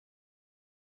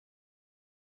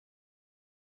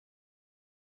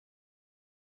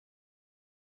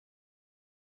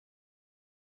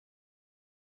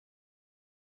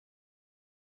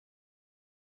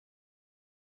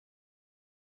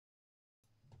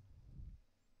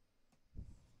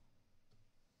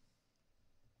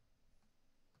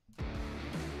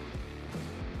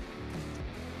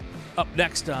Up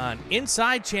next on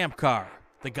Inside ChampCar,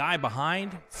 the guy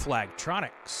behind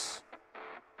Flagtronics.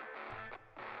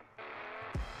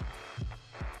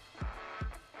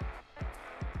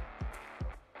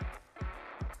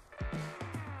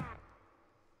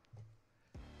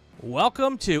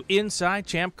 Welcome to Inside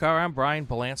ChampCar. I'm Brian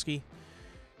Bielanski.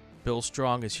 Bill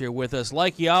Strong is here with us,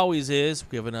 like he always is,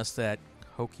 giving us that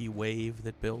hokey wave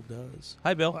that Bill does.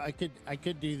 Hi, Bill. Well, I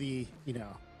could do the,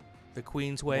 The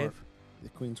Queen's wave. the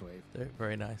Queen's wave.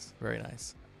 Very nice. Very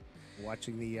nice.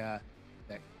 Watching the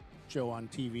that show on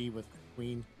TV with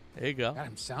Queen. There you go. God,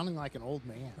 I'm sounding like an old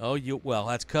man. Oh, well,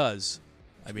 that's cuz.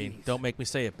 I mean, Jeez. don't make me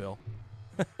say it, Bill.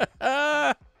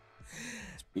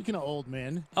 Speaking of old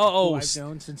men, Oh, who I've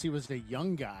known since he was a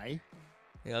young guy,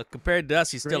 compared to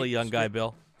us, he's still a young guy,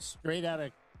 Bill. straight out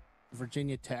of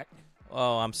Virginia Tech.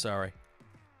 Oh, I'm sorry.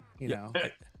 You know,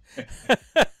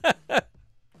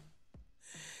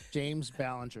 James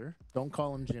Ballenger. Don't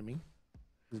call him Jimmy.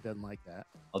 He doesn't like that.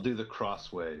 I'll do the cross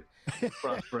wave.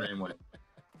 Cross frame wave.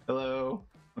 Hello.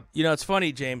 You know, it's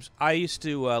funny, James. I used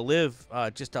to live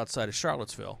just outside of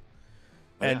Charlottesville.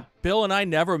 And Yeah. Bill and I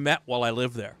never met while I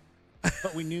lived there.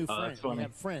 But we knew Oh, friends. that's funny. We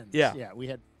had friends. Yeah. Yeah, we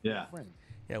had friends.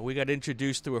 Yeah, we got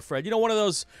introduced through a friend. You know, one of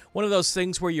those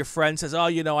things where your friend says, "Oh,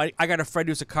 you know, I got a friend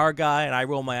who's a car guy," and I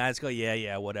roll my eyes, go,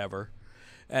 "Yeah, whatever,"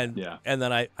 and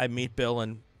then I meet Bill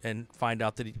and find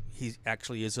out that he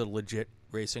actually is a legit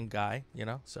racing guy. You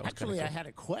know, so Actually, it's I kinda had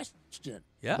a question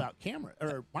Yeah. about camera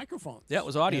or microphones. Yeah, it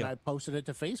was audio. And I posted it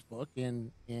to Facebook,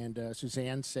 and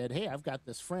Suzanne said, "Hey, I've got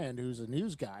this friend who's a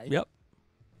news guy." cool. Yep.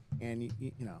 And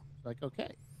you know, like,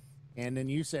 okay. And then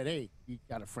you said, "Hey, you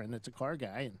got a friend that's a car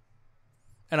guy,"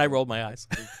 And I rolled my eyes.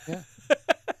 yeah.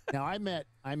 Now I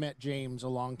met James a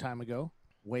long time ago,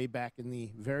 way back in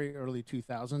the very early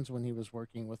 2000s when he was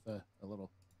working with a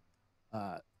little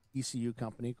ECU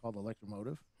company called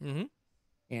Electromotive. Mm-hmm.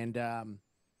 And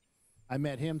I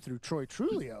met him through Troy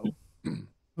Trulio,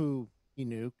 who he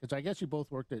knew, because I guess you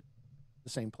both worked at the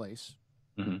same place.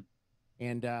 Mm-hmm.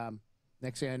 And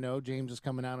next thing I know, James is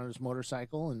coming out on his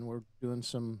motorcycle, and we're doing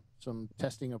some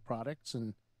testing of products.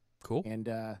 And Cool. And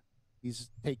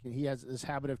he has this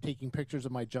habit of taking pictures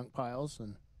of my junk piles.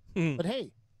 And Hmm. but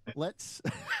hey, let's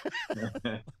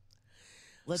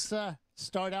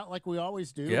start out like we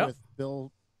always do Yep. with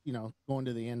Bill, going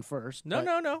to the end first.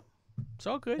 No. It's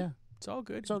all good. Yeah. It's all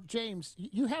good. So, James,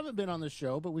 you haven't been on the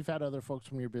show, but we've had other folks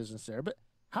from your business there. But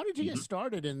how did you get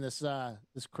started in this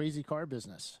crazy car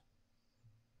business?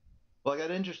 Well, I got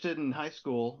interested in high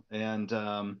school, and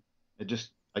it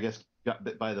just, I guess, got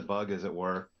bit by the bug, as it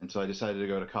were. And so I decided to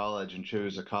go to college and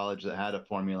chose a college that had a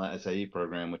Formula SAE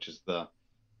program, which is the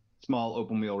small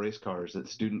open wheel race cars that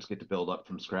students get to build up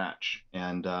from scratch.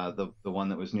 And the one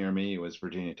that was near me was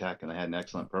Virginia Tech, and they had an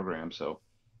excellent program. So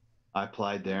I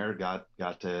applied there, got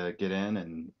to get in,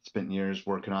 and spent years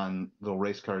working on little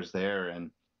race cars there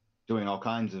and doing all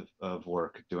kinds of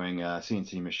work, doing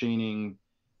CNC machining,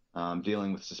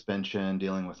 dealing with suspension,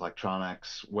 dealing with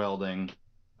electronics, welding,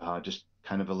 just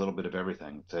kind of a little bit of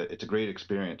everything. It's a great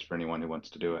experience for anyone who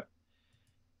wants to do it.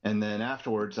 And then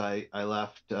afterwards, I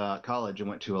left college and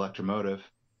went to Electromotive,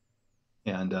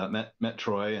 and met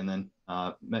Troy, and then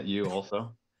met you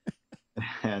also,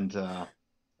 and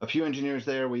a few engineers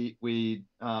there. We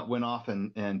went off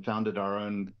and founded our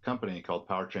own company called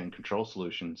Powertrain Control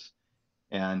Solutions.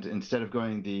 And instead of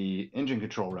going the engine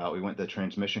control route, we went the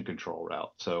transmission control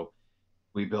route. So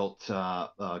we built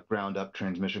a ground-up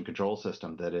transmission control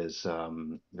system that is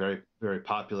very, very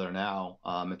popular now.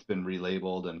 It's been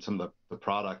relabeled, and some of the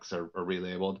products are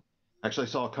relabeled. Actually, I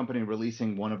saw a company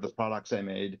releasing one of the products I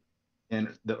made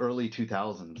in the early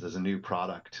 2000s as a new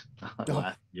product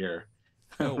last year,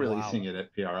 releasing it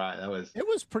at PRI. It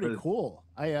was pretty cool.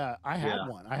 I had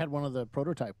one. I had one of the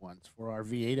prototype ones for our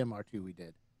V8 MR2 we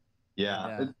did.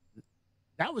 Yeah. And,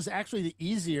 that was actually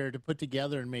easier to put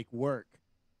together and make work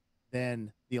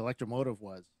than the Electromotive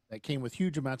was. That came with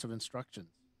huge amounts of instructions.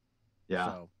 Yeah.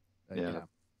 So,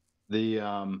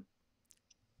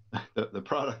 The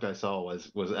product I saw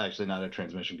was actually not a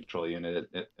transmission control unit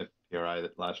at PRI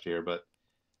last year, but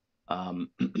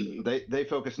they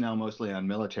focus now mostly on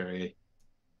military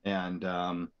and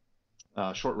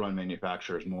short run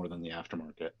manufacturers more than the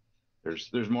aftermarket.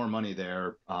 There's more money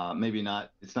there. Maybe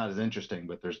not. It's not as interesting,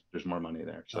 but there's more money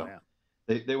there. So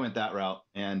they went that route,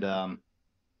 and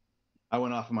I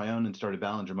went off on my own and started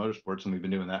Ballenger Motorsports, and we've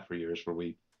been doing that for years. Where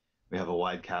we have a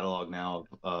wide catalog now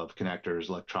of connectors,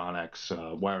 electronics,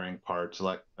 wiring parts,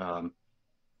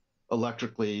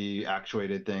 electrically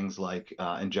actuated things like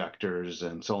injectors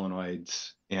and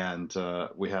solenoids, and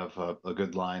we have a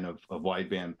good line of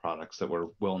wideband products that we're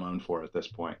well known for at this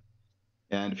point.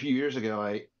 And a few years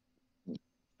ago,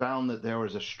 found that there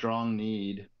was a strong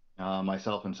need,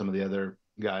 myself and some of the other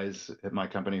guys at my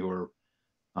company who were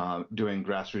doing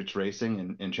grassroots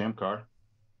racing in ChampCar.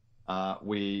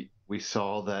 We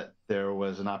saw that there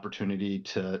was an opportunity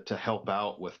to help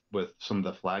out with some of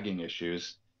the flagging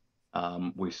issues.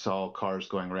 We saw cars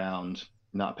going around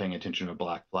not paying attention to a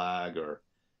black flag or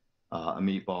a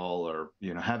meatball, or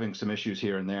having some issues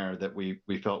here and there that we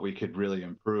felt we could really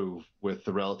improve with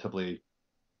the relatively,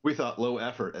 we thought, low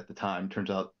effort at the time. Turns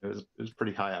out it was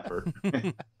pretty high effort.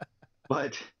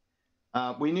 But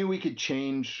we knew we could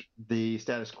change the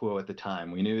status quo at the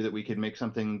time. We knew that we could make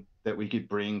something that we could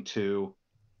bring to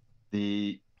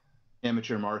the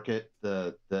amateur market,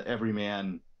 the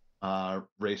everyman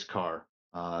race car.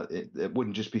 It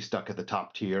wouldn't just be stuck at the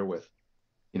top tier with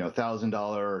 $1,000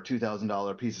 or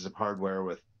 $2,000 pieces of hardware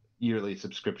with yearly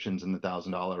subscriptions in the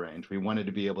 $1,000 range. We wanted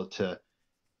to be able to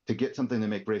get something to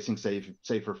make racing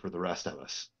safer for the rest of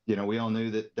us. We all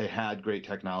knew that they had great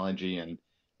technology in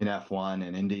F1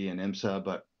 and Indy and IMSA,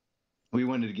 but we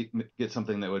wanted to get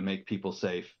something that would make people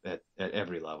safe at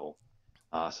every level.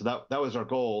 So that was our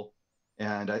goal,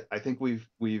 and I think we've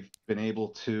been able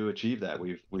to achieve that.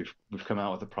 We've come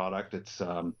out with a product. It's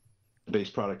the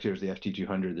base product here is the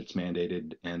FT200 that's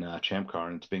mandated in ChampCar,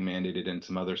 and it's being mandated in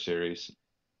some other series,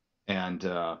 and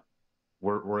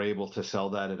we're able to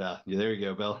sell that at there you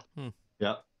go, Bill.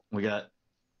 Yep, we got.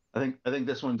 I think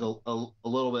this one's a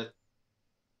little bit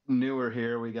newer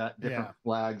here. We got different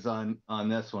flags on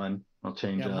this one. I'll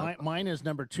change up. Mine is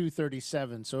number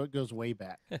 237, so it goes way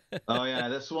back. Oh yeah,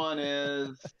 this one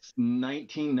is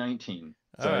 1919.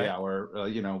 So right. Yeah, we're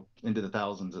into the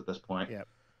thousands at this point. Yep.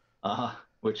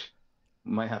 Which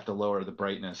might have to lower the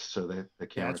brightness so that the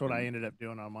camera. That's what I ended up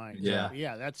doing on mine. Yeah. So,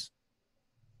 yeah, that's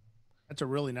a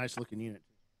really nice looking unit.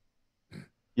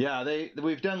 Yeah,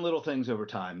 we've done little things over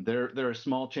time. There are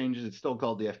small changes. It's still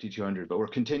called the FT200, but we're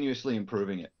continuously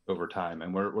improving it over time,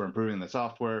 and we're improving the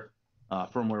software,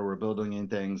 firmware. We're building in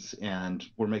things, and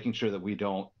we're making sure that we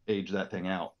don't age that thing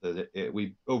out. That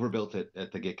we overbuilt it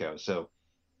at the get-go, so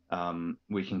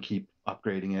we can keep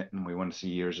upgrading it, and we want to see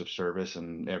years of service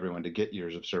and everyone to get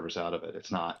years of service out of it.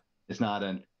 It's not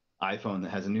an iPhone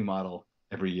that has a new model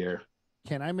every year.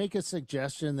 Can I make a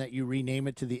suggestion that you rename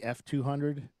it to the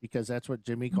F200, because that's what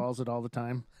Jimmy calls it all the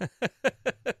time?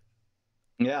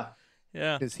 Yeah.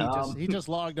 Because he just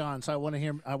logged on, so I want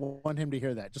him to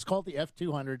hear that. Just call it the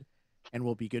F200, and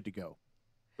we'll be good to go.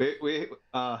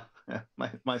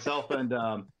 Myself and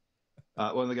one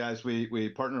of the guys we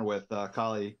partner with,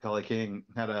 Kali King,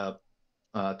 had a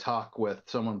talk with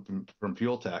someone from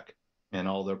Fuel Tech, and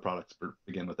all their products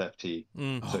begin with FT.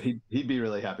 So he'd be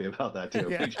really happy about that too.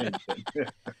 Yeah. If we changed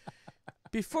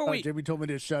it. Jimmy told me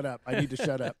to shut up. I need to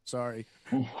shut up. Sorry.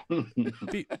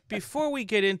 Before we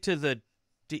get into the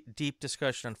deep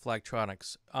discussion on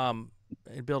Flagtronics, and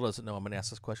Bill doesn't know I'm going to ask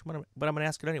this question, but I'm going to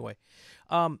ask it anyway.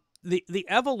 The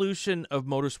evolution of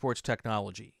motorsports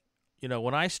technology.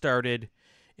 When I started,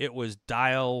 it was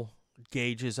dial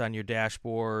gauges on your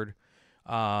dashboard.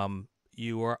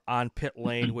 You were on pit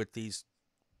lane with these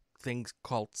things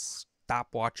called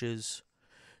stopwatches.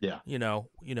 Yeah.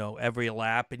 Every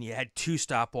lap, and you had 2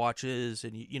 stopwatches,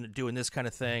 and doing this kind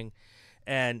of thing,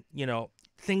 and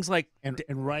things like and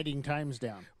writing times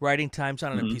down. Writing times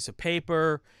on a piece of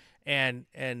paper, and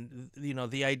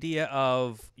the idea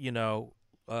of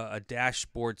a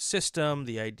dashboard system,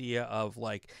 the idea of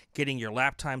like getting your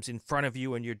lap times in front of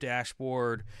you in your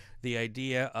dashboard, the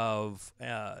idea of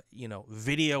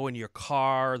video in your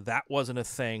car, that wasn't a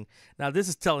thing. Now this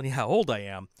is telling you how old I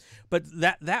am, but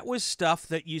that was stuff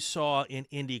that you saw in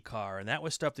IndyCar, and that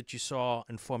was stuff that you saw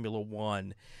in Formula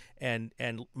One, and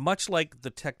much like the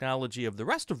technology of the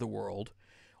rest of the world,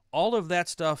 all of that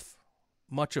stuff,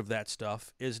 much of that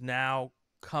stuff is now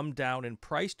come down in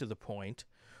price to the point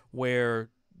where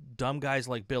dumb guys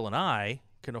like Bill and I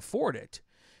can afford it.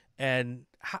 And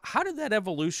how did that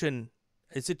evolution?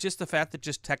 Is it just the fact that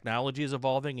just technology is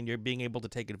evolving and you're being able to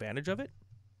take advantage of it?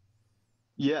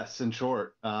 Yes, in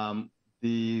short.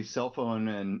 The cell phone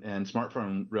and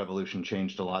smartphone revolution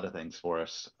changed a lot of things for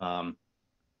us.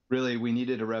 Really, we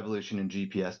needed a revolution in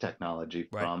GPS technology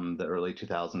from the early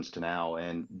 2000s to now,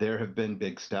 and there have been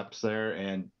big steps there,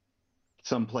 and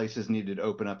some places needed to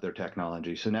open up their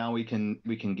technology. So now we can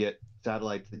get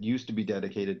satellites that used to be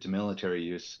dedicated to military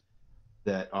use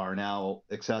that are now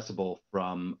accessible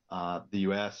from the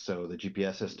U.S. So the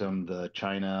GPS system, the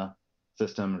China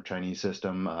system or Chinese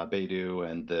system, Beidou,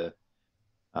 and the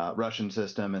Russian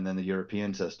system, and then the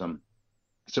European system.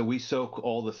 So we soak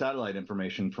all the satellite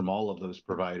information from all of those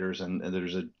providers, and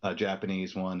there's a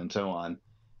Japanese one and so on.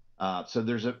 So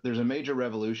there's a major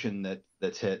revolution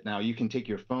that's hit. Now you can take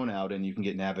your phone out and you can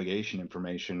get navigation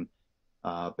information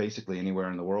basically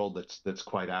anywhere in the world that's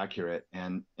quite accurate,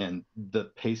 and the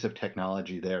pace of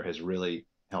technology there has really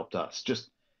helped us.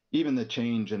 Just even the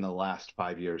change in the last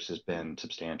 5 years has been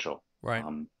substantial. Right.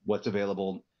 What's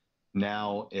available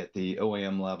now at the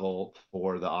OEM level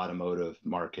for the automotive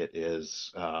market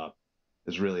is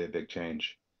really a big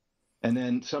change. And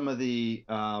then some of the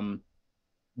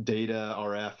data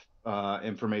RF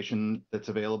information that's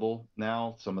available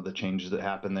now, some of the changes that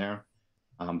happen there.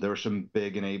 There were some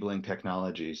big enabling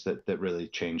technologies that really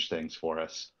changed things for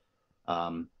us.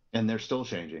 And they're still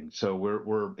changing. So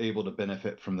we're able to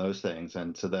benefit from those things.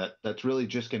 And so that's really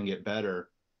just going to get better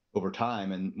over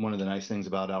time. And one of the nice things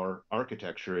about our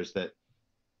architecture is that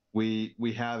we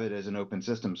have it as an open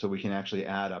system, so we can actually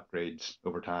add upgrades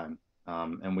over time.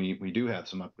 And we do have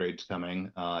some upgrades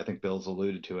coming. I think Bill's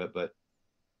alluded to it, but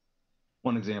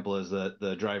one example is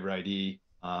the driver ID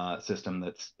system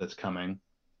that's coming.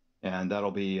 And that'll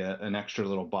be an extra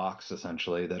little box,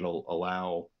 essentially, that'll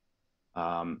allow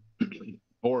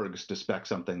orgs to spec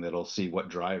something that'll see what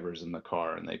driver's in the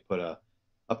car, and they put a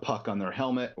puck on their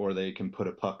helmet, or they can put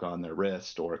a puck on their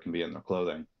wrist, or it can be in their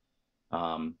clothing.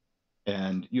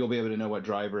 And you'll be able to know what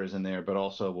driver is in there, but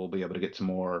also we'll be able to get some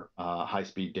more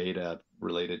high-speed data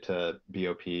related to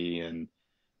BOP, and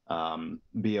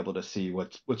be able to see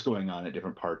what's going on at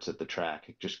different parts of the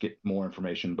track. Just get more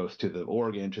information both to the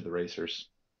org and to the racers.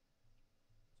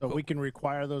 So we can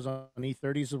require those on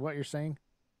E30s, is what you're saying?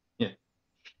 Yeah.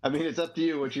 I mean, it's up to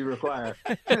you what you require.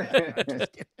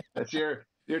 That's your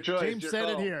choice. James said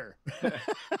it here.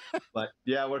 But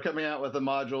yeah, we're coming out with a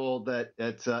module that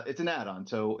it's an add-on.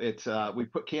 So it's we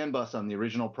put CAN bus on the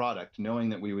original product, knowing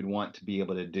that we would want to be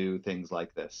able to do things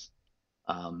like this.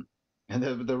 And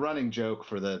the running joke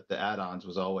for the add-ons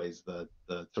was always the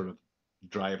sort of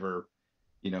driver,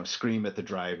 scream at the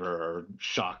driver or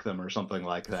shock them or something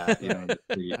like that.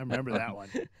 I remember that one.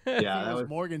 Yeah, that was,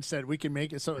 Morgan said we can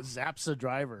make it so it zaps the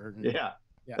driver. Yeah.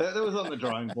 That was on the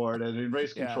drawing board, and in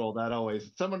race control,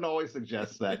 someone always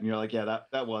suggests that, and you're like, yeah,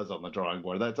 that was on the drawing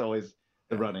board. That's always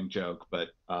the running joke. But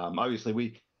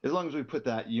obviously, as long as we put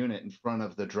that unit in front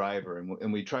of the driver,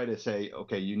 and we try to say,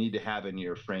 okay, you need to have in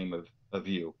your frame of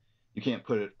view. You can't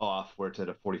put it off where it's at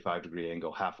a 45-degree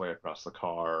angle halfway across the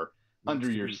car,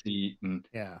 under your seat, and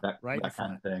that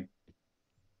kind of thing.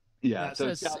 Yeah. So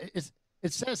it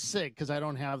says SIG because I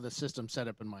don't have the system set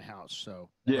up in my house. So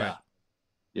yeah.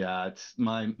 Yeah, it's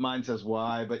mine says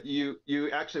Y, but you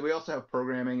actually, we also have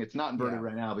programming. It's not inverted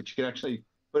right now, but you can actually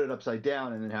put it upside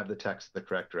down and then have the text the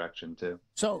correct direction too.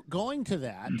 So going to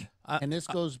that, and this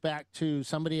goes back to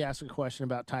somebody asked a question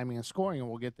about timing and scoring, and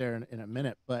we'll get there in a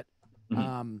minute, but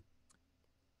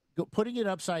putting it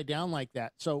upside down like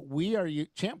that. So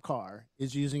ChampCar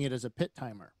is using it as a pit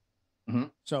timer.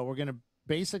 So we're going to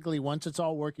basically, once it's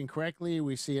all working correctly,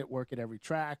 we see it work at every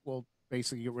track. We'll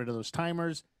basically get rid of those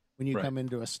timers. When you come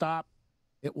into a stop,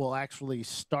 it will actually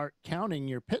start counting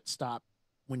your pit stop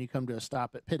when you come to a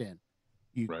stop at pit in.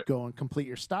 You go and complete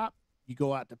your stop. You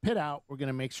go out to pit out. We're going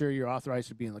to make sure you're authorized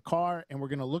to be in the car, and we're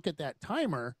going to look at that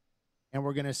timer, and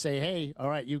we're going to say, hey, all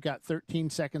right, you've got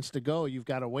 13 seconds to go. You've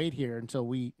got to wait here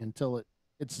until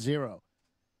it's 0,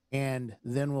 and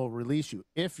then we'll release you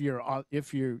if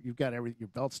you've got your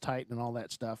belts tight and all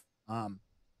that stuff.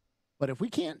 But if we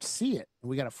can't see it,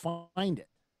 we got to find it.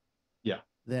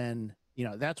 Then,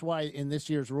 that's why in this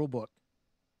year's rule book,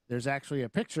 there's actually a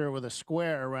picture with a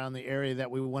square around the area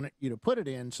that we want you to put it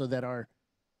in so that our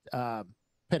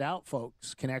pit out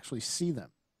folks can actually see them.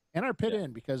 And our pit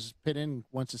in, because pit in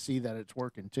wants to see that it's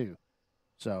working too.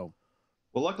 So,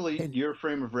 well, luckily, your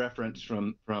frame of reference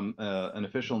from an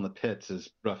official in the pits is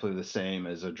roughly the same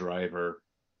as a driver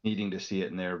needing to see it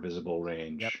in their visible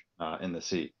range in the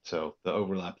seat. So the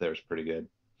overlap there is pretty good.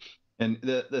 And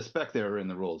the spec there in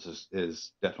the rules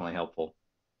is definitely helpful.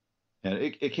 And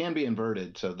it can be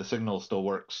inverted, so the signal still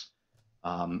works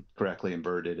correctly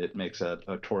inverted. It makes a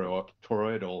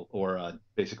toroidal, or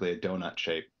basically a donut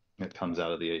shape that comes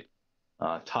out of the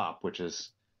top, which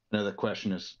is another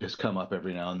question has come up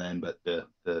every now and then. But the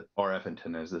RF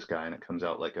antenna is this guy, and it comes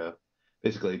out like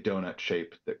basically a donut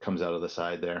shape that comes out of the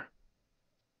side there.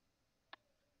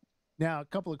 Now, a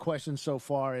couple of questions so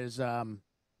far is...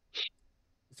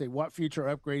 say, what future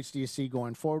upgrades do you see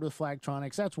going forward with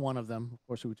Flagtronics? That's one of them, of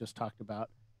course, we just talked about.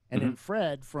 And then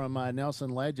Fred from Nelson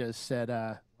Ledges said,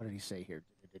 what did he say here?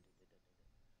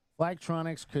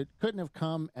 Flagtronics couldn't have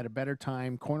come at a better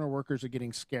time. Corner workers are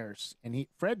getting scarce. And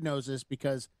Fred knows this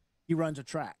because he runs a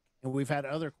track. And we've had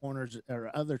other corners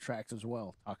or other tracks as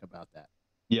well talk about that.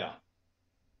 Yeah.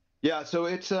 Yeah, so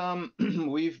it's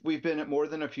we've been at more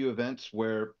than a few events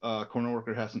where a corner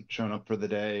worker hasn't shown up for the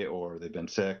day, or they've been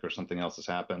sick, or something else has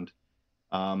happened.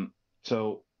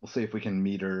 So we'll see if we can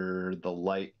meter the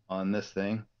light on this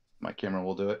thing. My camera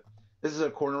will do it. This is a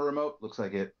corner remote. Looks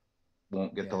like it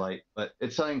won't get the light, but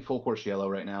it's saying full course yellow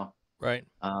right now. Right.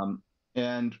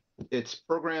 And it's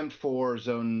programmed for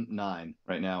zone 9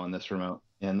 right now in this remote.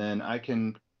 And then I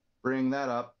can bring that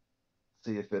up,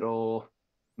 see if it'll,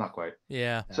 not quite.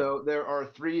 Yeah. So there are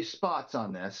 3 spots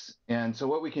on this. And so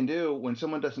what we can do when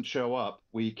someone doesn't show up,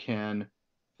 we can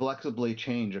flexibly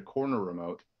change a corner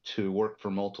remote to work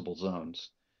for multiple zones.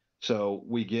 So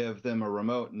we give them a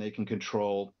remote and they can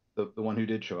control, the one who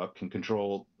did show up can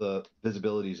control the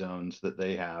visibility zones that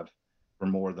they have for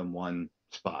more than one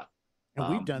spot. And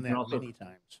we've done that also, many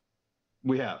times.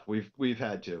 We've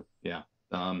had to, yeah.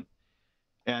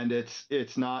 And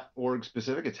it's not org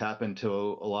specific. It's happened to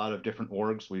a lot of different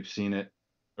orgs. We've seen it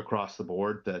across the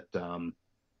board that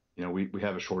we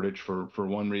have a shortage for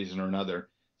one reason or another.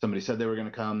 Somebody said they were going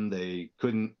to come, they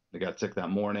couldn't, they got sick that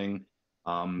morning.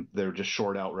 They're just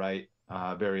short outright,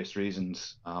 various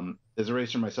reasons. As a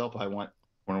racer myself, I want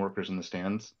corner workers in the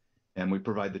stands, and we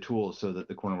provide the tools so that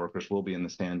the corner workers will be in the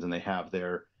stands, and they have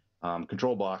their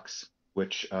control box,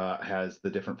 which has the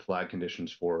different flag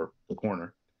conditions for the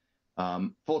corner.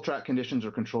 Full track conditions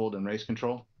are controlled in race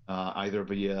control, either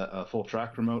via a full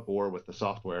track remote or with the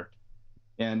software.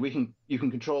 And you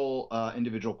can control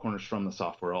individual corners from the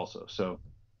software also. So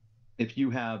if you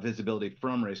have visibility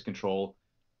from race control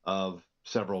of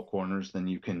several corners, then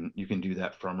you can do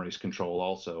that from race control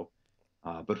also.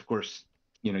 But of course,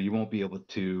 you won't be able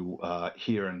to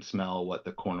hear and smell what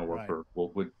the corner worker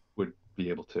would be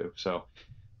able to. So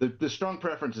the strong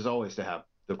preference is always to have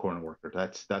the corner worker.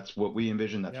 That's what we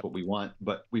envision. That's what we want.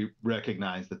 But we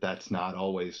recognize that that's not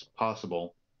always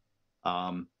possible.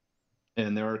 And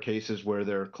there are cases where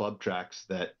there are club tracks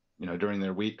that during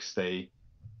their weeks they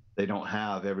don't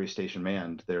have every station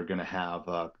manned. They're going to have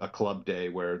a club day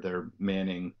where they're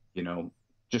manning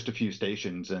just a few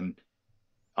stations, and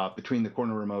between the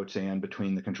corner remotes and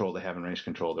between the control they have in race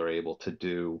control, they're able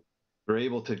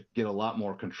to get a lot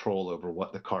more control over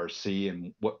what the cars see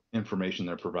and what information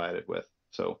they're provided with.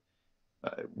 So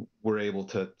we're able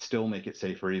to still make it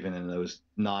safer even in those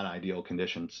non-ideal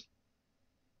conditions.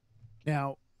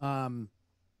 Now,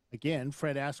 again,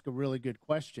 Fred asked a really good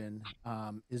question.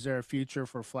 Is there a future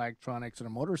for Flagtronics in a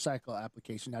motorcycle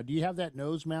application? Now, do you have that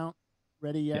nose mount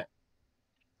ready yet?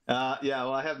 Yeah,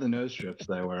 well, I have the nose strips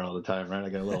that I wear all the time, right? I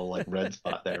got a little like red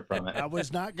spot there from it. I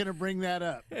was not going to bring that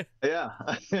up. Yeah.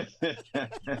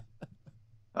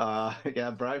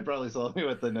 Yeah, Brian probably saw me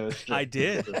with the nose strip. I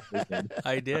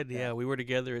did. Yeah, we were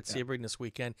together at Sebring this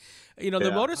weekend.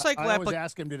 The motorcycle. I always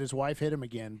ask him, did his wife hit him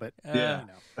again? But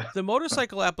the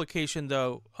motorcycle application,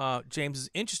 though, James, is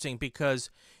interesting because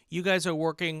you guys are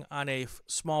working on a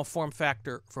small form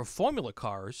factor for formula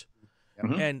cars,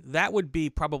 and that would be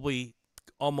probably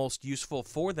almost useful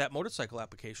for that motorcycle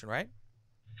application, right?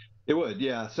 It would,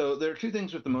 yeah. So there are 2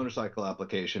 things with the motorcycle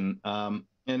application, and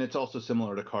it's also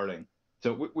similar to karting.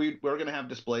 So we're going to have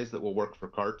displays that will work for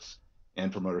karts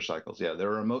and for motorcycles. Yeah,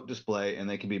 they're a remote display, and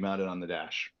they can be mounted on the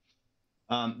dash.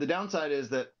 The downside is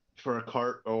that for a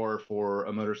kart or for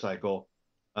a motorcycle,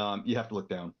 you have to look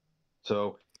down.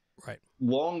 So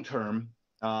long term,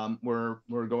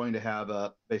 we're going to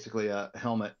have basically a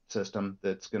helmet system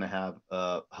that's going to have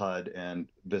a HUD and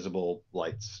visible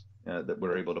lights that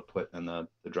we're able to put in the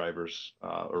driver's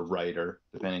or rider,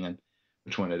 depending on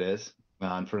which one it is,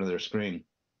 in front of their screen.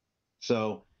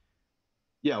 So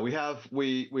yeah, we're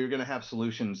going to have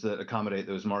solutions that accommodate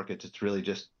those markets. It's really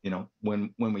just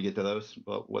when we get to those,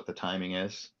 what the timing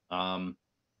is.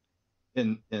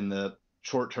 In the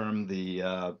short term,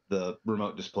 the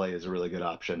remote display is a really good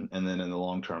option, and then in the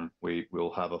long term,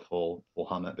 we'll have a full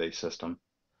helmet based system.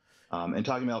 And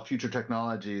talking about future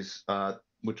technologies,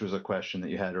 which was a question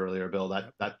that you had earlier, Bill.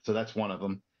 So that's one of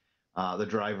them, the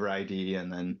driver ID,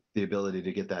 and then the ability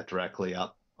to get that directly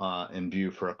up in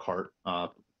view for a kart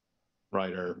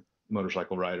rider,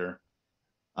 motorcycle rider.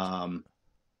 But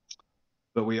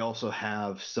we also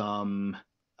have some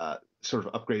sort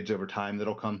of upgrades over time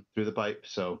that'll come through the pipe.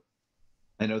 So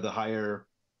I know the higher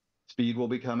speed will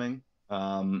be coming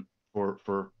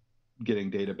for getting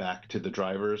data back to the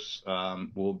drivers.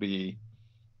 We'll be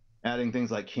adding things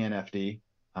like CanFD.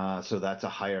 So that's a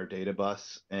higher data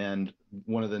bus. And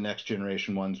one of the next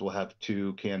generation ones will have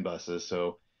 2 CAN buses.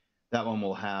 So that one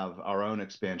will have our own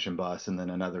expansion bus and then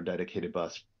another dedicated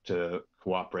bus to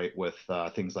cooperate with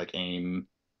things like AIM,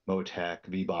 Motec,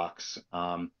 VBox.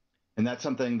 And that's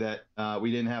something that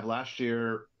we didn't have last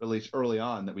year, at least early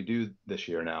on, that we do this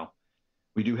year now.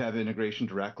 We do have integration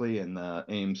directly in the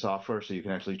AIM software, so you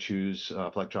can actually choose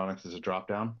Flagtronics as a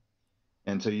dropdown.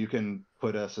 And so you can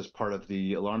put us as part of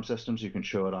the alarm systems. You can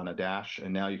show it on a dash,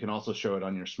 and now you can also show it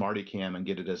on your Smarty Cam and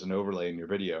get it as an overlay in your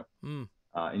video.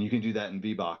 And you can do that in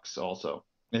VBox also.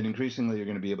 And increasingly, you're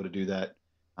going to be able to do that.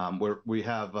 Where we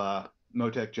have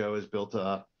Motec Joe has built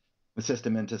a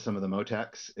system into some of the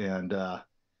Motecs, and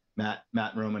Matt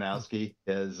Romanowski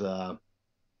has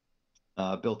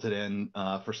built it in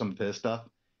for some of his stuff.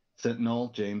 Sentinel,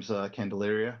 James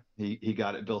Candelaria, he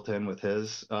got it built in with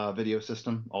his video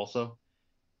system also.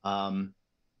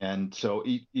 And so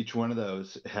each one of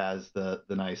those has the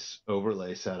nice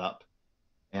overlay set up.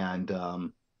 And,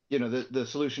 the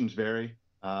solutions vary.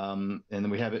 And then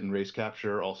we have it in race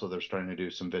capture. Also, they're starting to do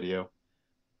some video.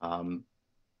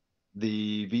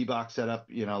 The VBox setup,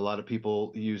 a lot of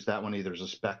people use that one either as a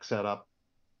spec setup.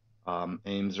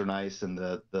 AIMs are nice, and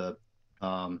the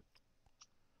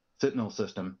Sentinel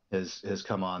system has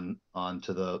come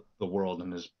onto the world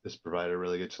and has provided a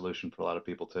really good solution for a lot of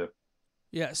people too.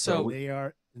 Yeah, so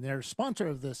they're a sponsor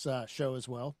of this show as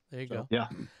well. There you go. Yeah.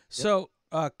 So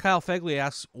Kyle Fegley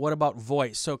asks, "What about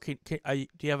voice?" So do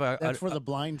you have that's for the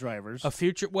blind drivers? A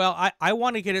future? Well, I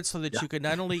want to get it so that you could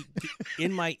not only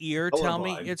in my ear tell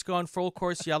me it's gone full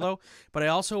course yellow, but I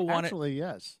also want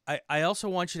yes. I also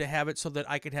want you to have it so that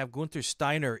I could have Gunther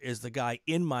Steiner is the guy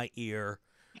in my ear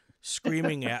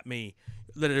screaming at me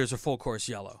that it is a full course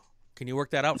yellow. Can you work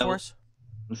that out for us?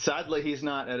 Sadly, he's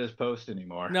not at his post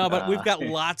anymore. No, but we've got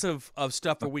lots of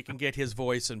stuff where we can get his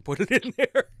voice and put it in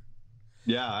there.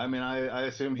 Yeah, I mean, I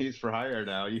assume he's for hire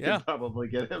now. You can probably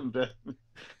get him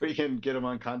we can get him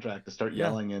on contract to start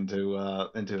yelling into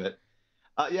it.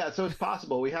 So it's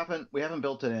possible. We haven't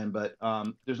built it in, but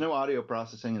there's no audio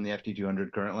processing in the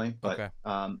FT200 currently. But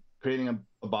creating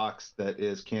a box that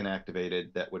is CAN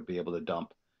activated that would be able to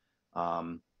dump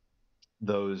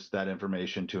that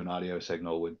information to an audio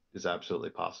signal is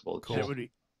absolutely possible. Cool. It would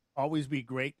always be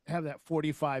great to have that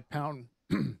 45-pound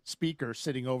speaker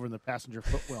sitting over in the passenger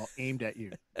footwell aimed at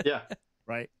you. Yeah.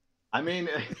 Right? I mean,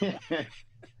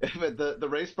 the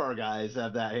race bar guys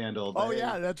have that handled.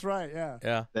 Yeah, that's right. Yeah.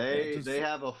 Yeah. They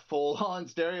have a full-on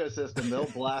stereo system. They'll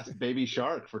blast Baby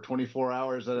Shark for 24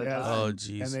 hours at a time. Oh,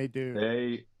 geez. And they do.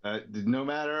 They no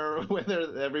matter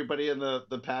whether everybody in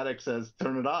the paddock says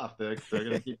turn it off, they're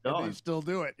going to keep going. They still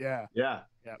do it. Yeah. Yeah.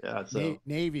 So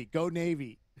Navy, go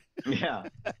Navy. Yeah.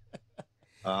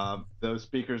 Those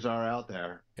speakers are out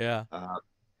there. Yeah.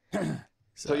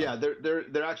 So yeah,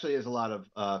 there actually is a lot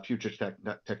of future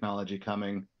technology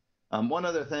coming. One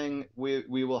other thing we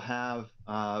will have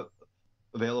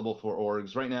available for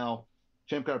orgs right now.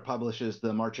 ChampCar publishes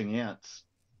the Marching Ants,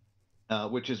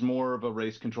 which is more of a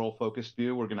race control focused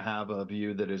view. We're going to have a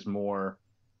view that is more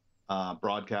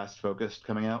broadcast focused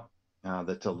coming out.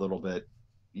 That's a little bit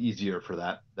easier for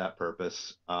that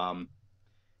purpose.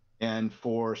 And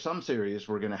for some series,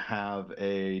 we're going to have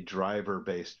a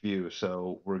driver-based view.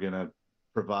 So we're going to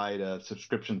provide a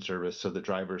subscription service so that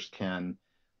drivers can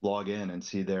log in and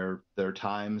see their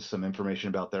times, some information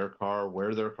about their car,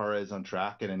 where their car is on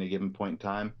track at any given point in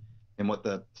time, and what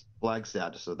the flag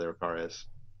status of their car is.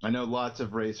 I know lots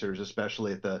of racers,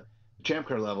 especially at the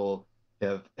ChampCar level,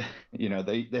 have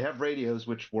they have radios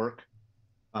which work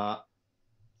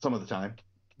some of the time,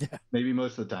 maybe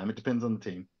most of the time. It depends on the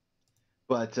team.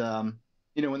 But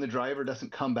when the driver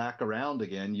doesn't come back around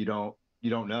again, you don't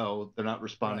know. They're not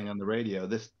responding on the radio.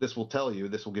 This will tell you.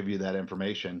 This will give you that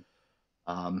information.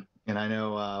 And I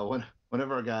know one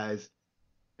of our guys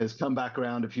has come back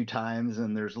around a few times,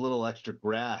 and there's a little extra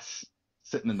grass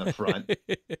sitting in the front.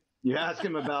 You ask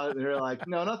him about it, and they're like,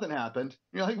 "No, nothing happened."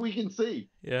 You're like, "We can see.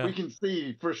 Yeah. We can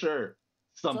see for sure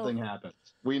something happened.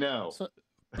 We know."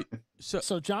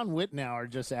 So John Whitnauer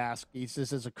just asked, he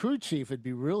says, as a crew chief, it'd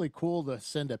be really cool to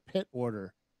send a pit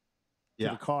order to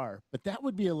the car, but that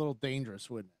would be a little dangerous,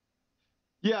 wouldn't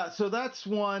it? Yeah, so that's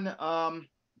one.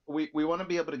 We want to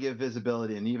be able to give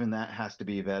visibility, and even that has to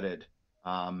be vetted.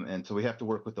 And so we have to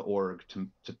work with the org to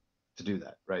do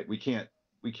that, right? We can't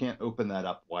open that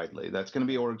up widely. That's going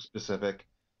to be org specific,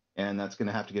 and that's going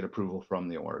to have to get approval from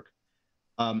the org.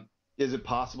 Is it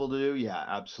possible to do? Yeah,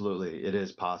 absolutely. It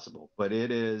is possible, but it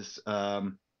is,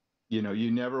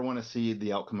 you never want to see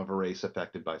the outcome of a race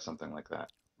affected by something like that.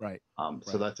 Right.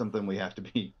 So that's something we have to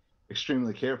be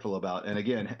extremely careful about. And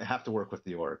again, have to work with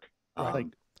the org.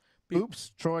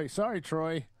 Oops, Troy. Sorry,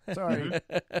 Troy. Sorry.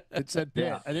 It said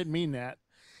pit. I didn't mean that.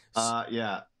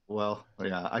 Yeah. Well,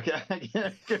 yeah. I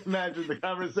can't imagine the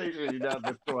conversation you'd have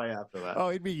with Troy after that. Oh,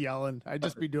 he'd be yelling. I'd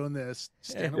just be doing this.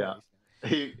 Stand away.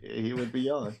 He would be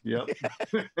yelling. Yep.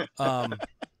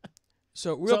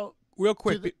 So real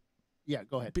quick, yeah,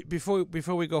 go ahead.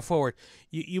 Before we go forward,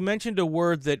 you mentioned a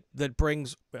word that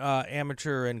brings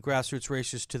amateur and grassroots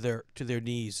racers to their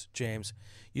knees, James.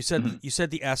 You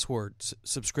said the S word,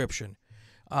 subscription.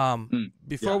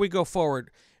 Before we go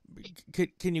forward,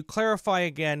 can you clarify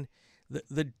again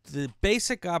the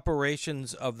basic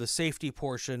operations of the safety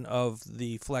portion of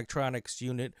the Flagtronics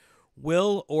unit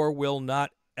will or will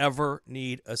not ever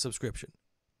need a subscription?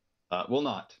 Will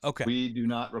not. Okay. We do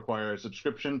not require a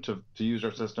subscription to use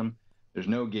our system. There's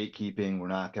no gatekeeping. We're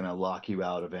not going to lock you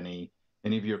out of any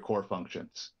of your core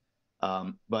functions.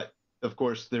 But of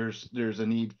course, there's a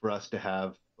need for us to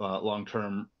have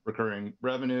long-term recurring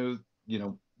revenue.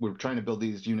 We're trying to build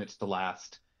these units to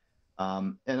last.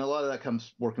 And a lot of that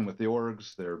comes working with the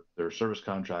orgs, their service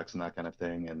contracts and that kind of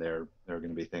thing. And there are going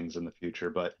to be things in the future,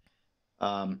 but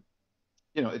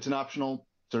it's an optional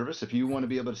service. If you want to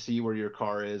be able to see where your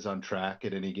car is on track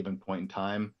at any given point in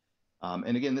time.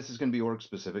 And again, this is going to be org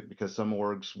specific because some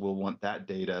orgs will want that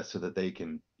data so that they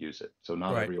can use it. So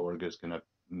not every org is going to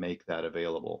make that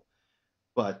available.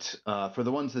 But for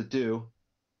the ones that do,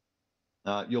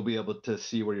 you'll be able to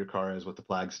see where your car is, what the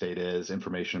flag state is,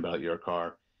 information about your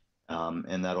car.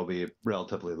 And that'll be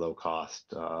relatively low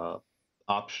cost,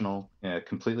 optional,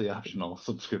 completely optional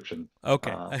subscription.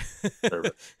 Okay.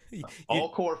 Service.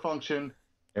 All core function,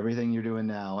 everything you're doing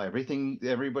now, everything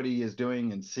everybody is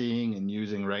doing and seeing and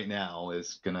using right now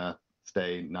is going to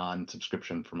stay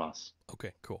non-subscription from us.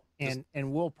 Okay, cool. And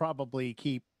we'll probably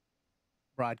keep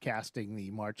broadcasting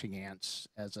the marching ants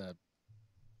as a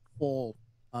full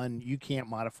you can't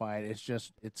modify it.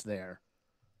 It's there.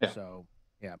 Yeah. So,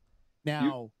 yeah.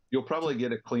 Now you'll probably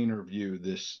get a cleaner view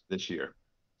this year.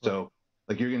 So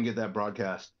like you're going to get that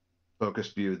broadcast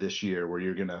focused view this year where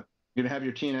you're going to have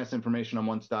your TNS information on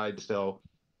one side still,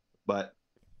 but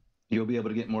you'll be able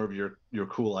to get more of your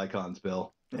cool icons,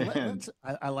 Bill.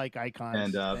 I like icons.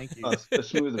 And thank you. A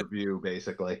smoother view,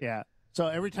 basically. Yeah. So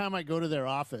every time I go to their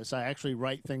office, I actually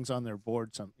write things on their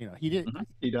board. He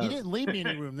didn't leave me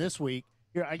any room this week.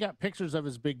 Here, I got pictures of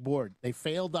his big board. They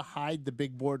failed to hide the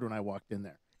big board when I walked in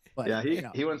there. But, yeah,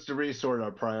 he wants to resort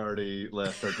our priority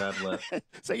list or dev list.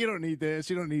 So you don't need this,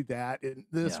 you don't need that, and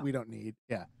this we don't need.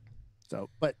 Yeah. So,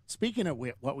 but speaking of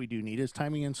what we do need is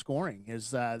timing and scoring.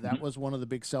 That was one of the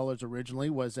big sellers originally,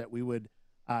 was that we would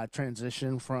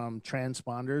transition from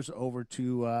transponders over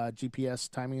to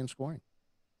GPS timing and scoring.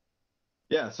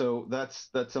 Yeah, so that's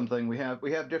something we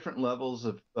have different levels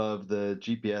of the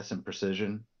GPS and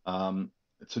precision.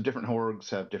 So different orgs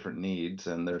have different needs,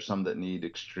 and there's some that need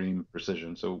extreme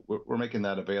precision. So we're making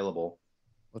that available.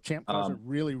 Well, ChampCars are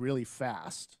really, really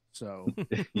fast. So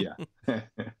yeah.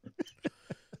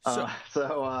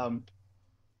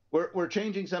 We're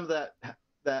changing some of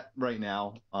that right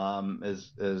now,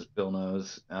 as Bill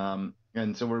knows,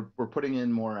 and so we're putting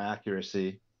in more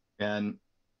accuracy. And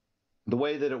the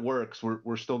way that it works,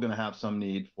 we're still going to have some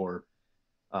need for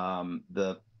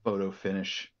the photo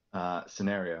finish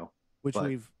scenario, which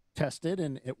we've tested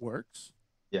and it works.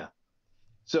 Yeah.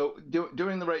 So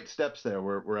doing the right steps there,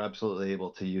 we're absolutely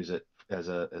able to use it as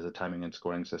a timing and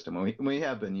scoring system. And we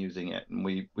have been using it, and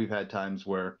we've had times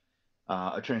where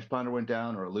a transponder went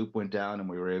down or a loop went down, and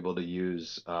we were able to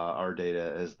use our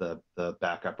data as the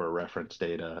backup or reference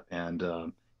data and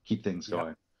keep things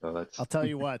going. So I'll tell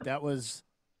you what,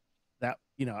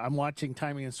 I'm watching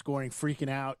timing and scoring, freaking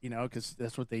out, because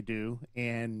that's what they do.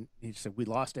 And he said, we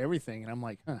lost everything. And I'm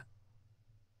like,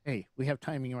 hey, we have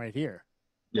timing right here.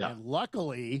 Yeah. And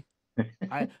luckily,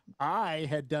 I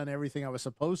had done everything I was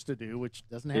supposed to do, which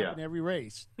doesn't happen every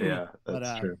race. Yeah,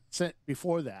 that's true.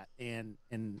 Before that, and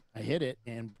I hit it,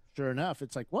 and sure enough,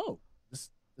 it's like, whoa, it's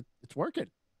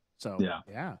working. So yeah,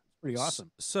 it's pretty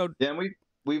awesome. So yeah, and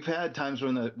we've had times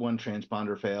when the one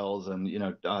transponder fails, and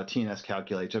TNS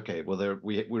calculates, okay, well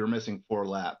we were missing 4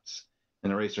 laps,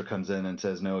 and the racer comes in and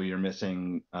says, no, you're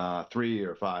missing 3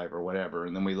 or 5 or whatever,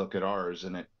 and then we look at ours,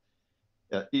 and it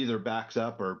either backs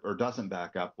up or doesn't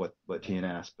back up what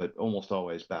TNS, but almost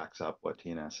always backs up what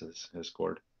TNS has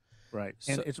scored. Right.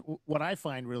 And it's what I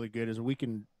find really good is we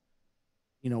can,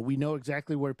 we know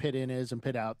exactly where pit in is and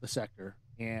pit out, the sector,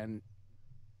 and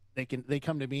they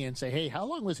come to me and say, hey, how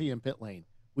long was he in pit lane?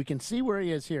 We can see where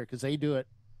he is here, because they do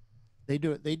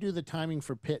the timing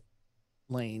for pit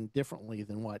lane differently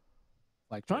than what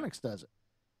Flagtronics does it.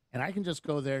 And I can just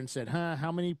go there and say,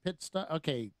 how many pit stuff?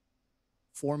 Okay,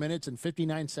 4 minutes and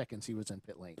 59 seconds he was in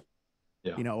pit lane.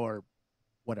 Yeah. Or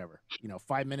whatever,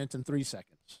 5 minutes and 3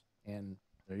 seconds. And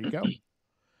there you go.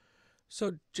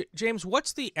 So, James,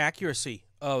 what's the accuracy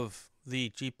of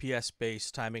the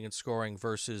GPS-based timing and scoring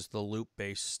versus the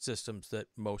loop-based systems that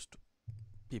most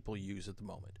people use at the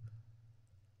moment?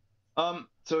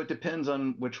 So it depends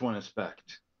on which one is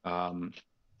spec'd.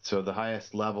 So the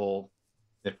highest level,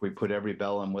 if we put every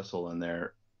bell and whistle in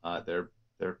there, they're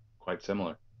quite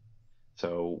similar.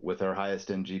 So with our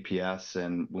highest end GPS,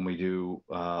 and when we do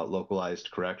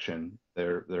localized correction,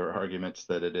 there are arguments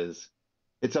that it is,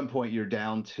 at some point you're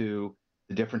down to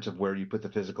the difference of where you put the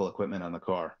physical equipment on the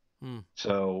car.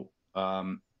 So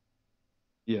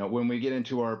when we get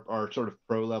into our sort of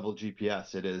pro level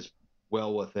GPS, it is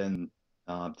well within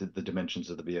the dimensions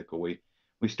of the vehicle. We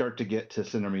start to get to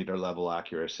centimeter level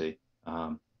accuracy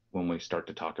when we start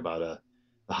to talk about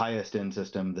the highest end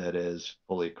system that is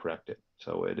fully corrected.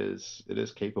 So it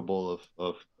is capable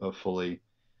of fully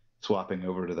swapping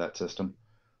over to that system.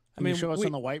 Can you show us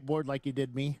on the whiteboard like you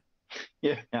did me?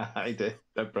 Yeah, I did.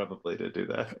 I probably did do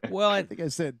that. Well, I think I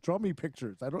said, draw me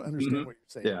pictures. I don't understand what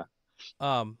you're saying.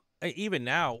 Yeah. Even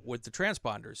now with the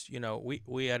transponders,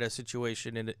 we had a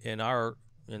situation at our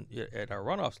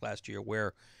runoffs last year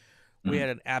where we had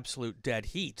an absolute dead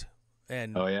heat,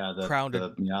 and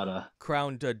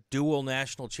crowned dual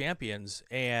national champions,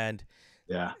 and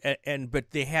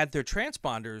but they had their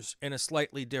transponders in a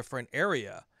slightly different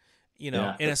area, in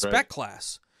a spec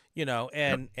class,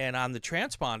 and on the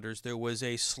transponders there was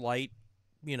a slight,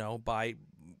 by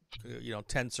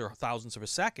tenths or thousandths of a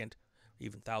second,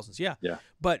 even thousands,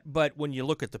 but when you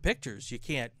look at the pictures, you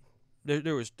can't,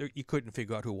 you couldn't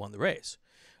figure out who won the race.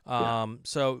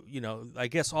 So I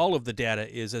guess all of the data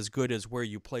is as good as where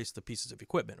you place the pieces of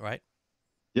equipment, right?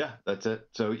 Yeah, that's it.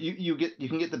 So you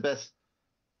can get the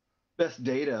best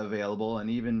data available, and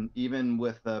even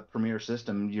with a Premier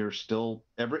system, you're still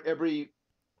every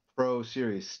Pro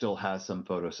series still has some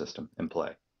photo system in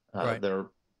play. Right. They're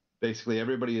basically,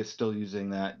 everybody is still using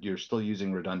that. You're still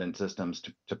using redundant systems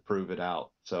to prove it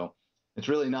out. So it's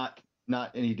really not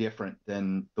any different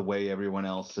than the way everyone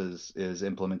else is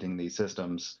implementing these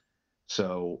systems.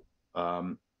 So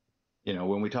when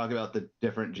we talk about the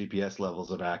different GPS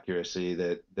levels of accuracy,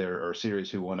 that there are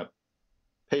series who want to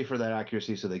pay for that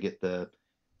accuracy, so they get the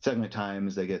segment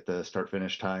times, they get the start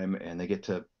finish time, and they get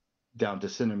to down to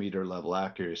centimeter level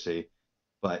accuracy.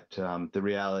 But the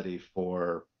reality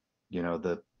for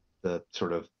the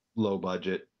sort of low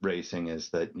budget racing is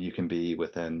that you can be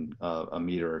within a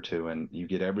meter or two, and you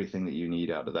get everything that you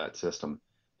need out of that system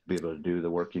to be able to do the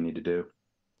work you need to do.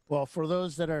 Well, for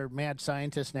those that are mad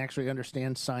scientists and actually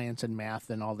understand science and math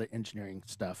and all the engineering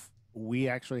stuff, we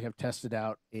actually have tested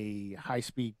out a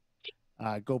high-speed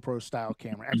GoPro style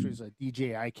camera. Actually, it's a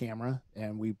DJI camera,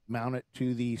 and we mount it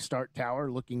to the start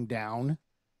tower looking down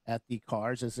at the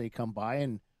cars as they come by,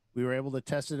 and we were able to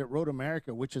test it at Road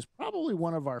America, which is probably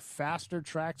one of our faster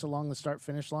tracks along the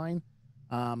start-finish line.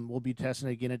 We'll be testing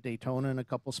it again at Daytona in a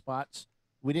couple spots.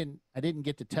 I didn't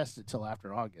get to test it till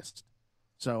after August.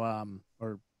 So,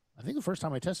 or I think the first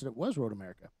time I tested it was Road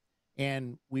America.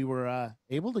 And we were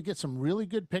able to get some really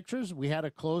good pictures. We had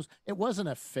a close. It wasn't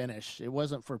a finish. It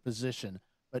wasn't for position.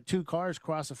 But two cars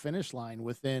cross a finish line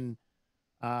within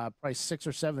probably 6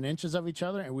 or 7 inches of each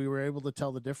other, and we were able to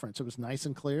tell the difference. It was nice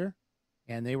and clear,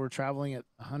 and they were traveling at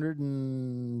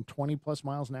 120 plus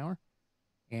miles an hour,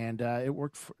 and it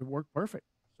worked perfect.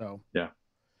 So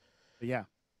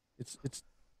it's.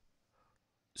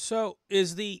 So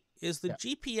is the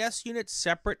GPS unit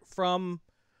separate from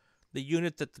the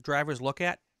unit that the drivers look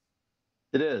at?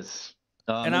 It is,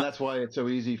 and that's why it's so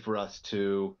easy for us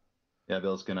to. Yeah,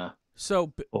 Bill's gonna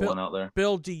pull one out there.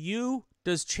 Bill,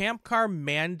 does ChampCar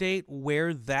mandate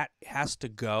where that has to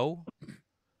go?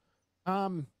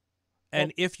 And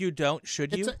if you don't,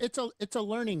 should you? It's a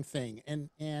learning thing,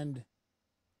 and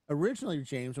originally,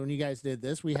 James, when you guys did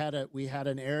this, we had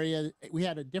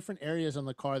different areas on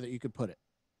the car that you could put it.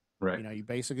 Right. You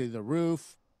basically the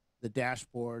roof, the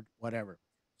dashboard, whatever.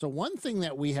 So one thing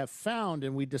that we have found,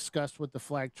 and we discussed with the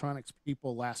Flagtronics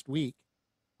people last week,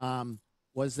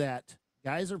 was that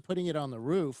guys are putting it on the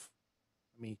roof.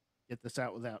 Let me get this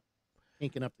out without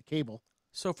inking up the cable.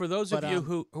 So for those of you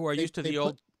who are used to the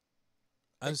old,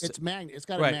 it's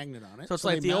got a magnet on it. So it's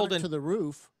like the old to the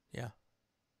roof. Yeah.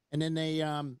 And then they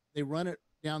run it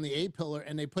down the A-pillar,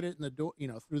 and they put it in the door,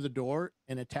 through the door,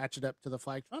 and attach it up to the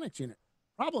Flagtronics unit.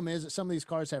 Problem is that some of these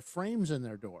cars have frames in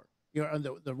their door,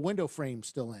 the window frame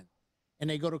still in, and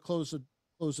they go to close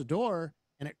the door,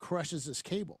 and it crushes this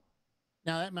cable.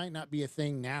 Now that might not be a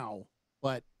thing now,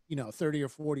 but 30 or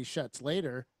 40 shuts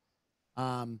later,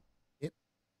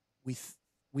 we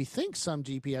think some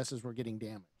GPSs were getting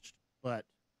damaged, but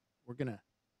we're gonna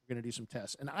do some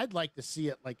tests, and I'd like to see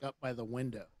it like up by the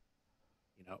window,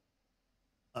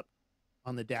 up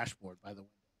on the dashboard by the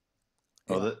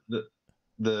window. Oh,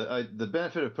 the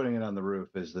benefit of putting it on the roof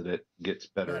is that it gets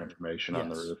better information on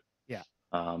the roof. Yeah.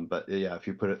 But yeah, if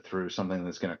you put it through something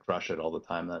that's going to crush it all the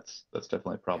time, that's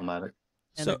definitely problematic.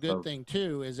 And a good thing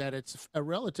too is that it's a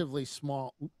relatively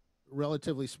small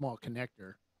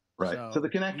connector. Right. So the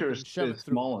connector is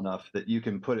small enough that you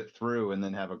can put it through and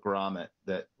then have a grommet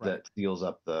that seals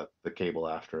up the cable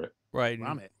after it. Right.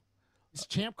 Grommet. It's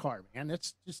ChampCar, man.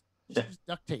 It's just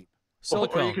duct tape. Or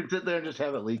you can sit there and just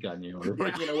have it leak on you, or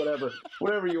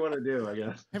whatever you want to do, I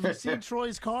guess. Have you seen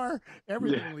Troy's car?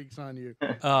 Everything leaks on you.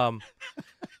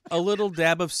 A little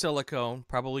dab of silicone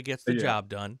probably gets the job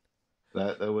done.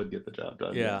 That would get the job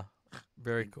done. Yeah.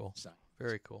 Very cool.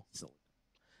 Very cool.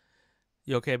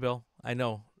 You okay, Bill? I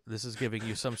know this is giving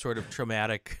you some sort of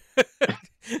traumatic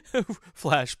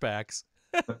flashbacks.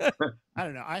 I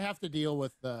don't know. I have to deal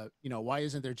with why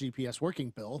isn't there GPS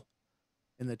working, Bill,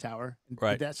 in the tower?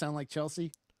 Right. Did that sound like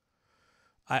Chelsea?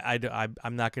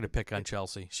 I'm not going to pick on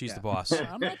Chelsea. She's the boss.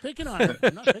 I'm not picking on her.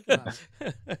 I'm not picking on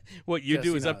her. What you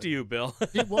do is up to you, Bill.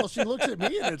 Well, she looks at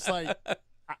me and it's like,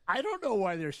 I don't know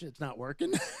why their shit's not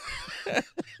working.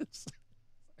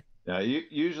 Yeah,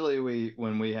 usually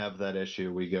when we have that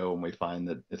issue, we go and we find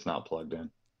that it's not plugged in.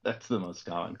 That's the most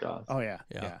common cause. Oh yeah.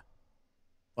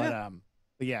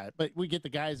 But we get the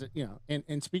guys that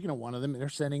and speaking of one of them, they're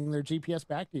sending their GPS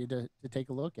back to you to take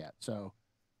a look at. So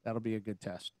that'll be a good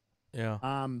test. Yeah.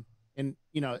 And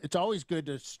it's always good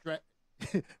to stretch.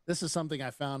 This is something I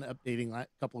found updating a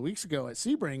couple of weeks ago at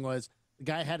Sebring was the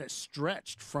guy had it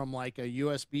stretched from like a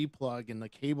USB plug and the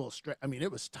cable I mean,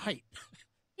 it was tight.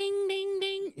 Ding, ding,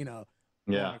 ding,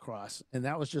 going across. And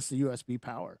that was just the USB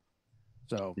power.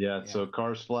 So, so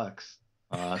cars flex.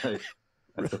 That's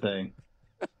the thing.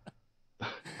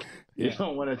 You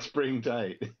don't want it spring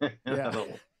tight.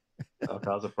 That'll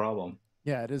cause a problem.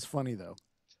 Yeah, it is funny though.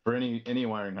 For any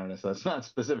wiring harness, that's not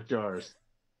specific to ours.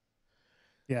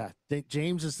 Yeah,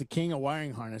 James is the king of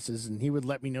wiring harnesses, and he would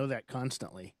let me know that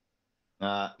constantly.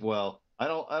 Well, I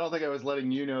don't think I was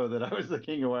letting you know that I was the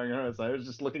king of wiring harness. I was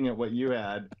just looking at what you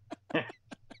had,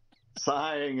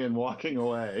 sighing and walking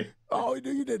away. Oh,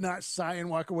 you did not sigh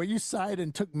and walk away. You sighed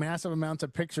and took massive amounts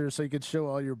of pictures so you could show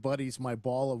all your buddies my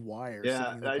ball of wire.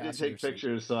 Yeah, I did take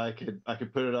pictures so I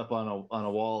could put it up on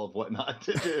a wall of what not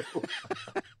to do.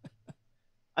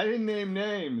 I didn't name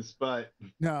names, but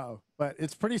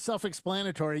it's pretty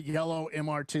self-explanatory. Yellow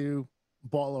MR2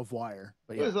 ball of wire,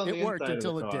 but it worked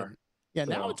until it didn't. Yeah,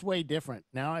 now it's way different.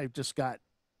 Now I've just got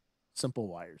simple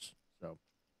wires. So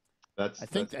I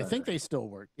think they still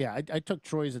work. Yeah, I took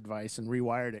Troy's advice and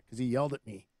rewired it because he yelled at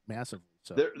me massively.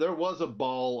 So there was a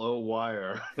ball of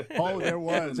wire. Oh, there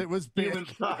was. It was big. Human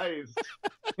size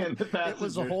in the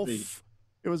passenger seat.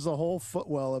 It was the whole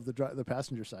footwell of the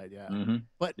passenger side. Yeah, mm-hmm.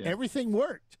 But everything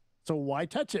worked. So why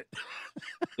touch it?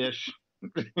 Ish.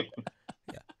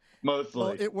 Mostly.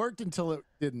 Well, it worked until it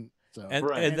didn't. So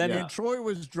and then Troy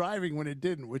was driving when it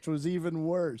didn't, which was even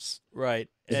worse. Right.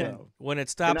 And when it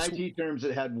stops, in IT terms,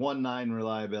 it had 1.9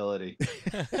 reliability.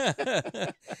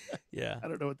 Yeah. I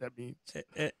don't know what that means.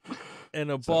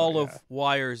 And a ball of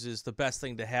wires is the best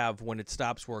thing to have when it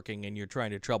stops working and you're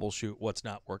trying to troubleshoot what's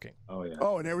not working. Oh yeah.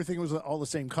 Oh, and everything was all the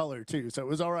same color too, so it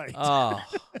was all right. Oh,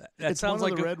 that it's sounds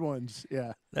one like of the red ones.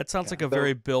 Yeah. That sounds like a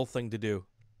very Bill thing to do.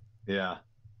 Yeah.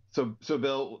 So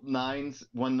Bill,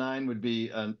 1.9 would be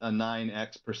a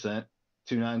 9x%.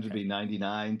 2 nines would be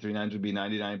 99. 3 nines would be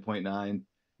 99.9.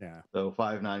 Yeah. So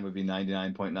 5.9 would be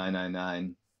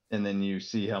 99.999. And then you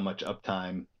see how much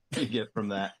uptime you get from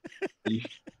that.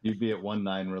 You'd be at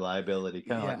 1.9 reliability,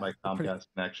 kind of like my Comcast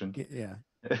connection. Yeah.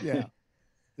 Yeah.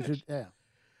 Yeah.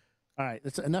 All right.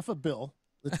 That's enough of Bill.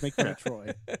 Let's make that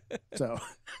Troy. So,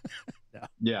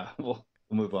 yeah. We'll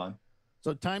move on.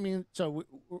 So timing. So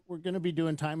we're going to be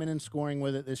doing timing and scoring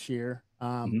with it this year.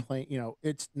 Playing.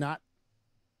 It's not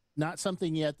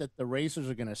something yet that the racers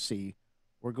are going to see.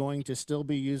 We're going to still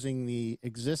be using the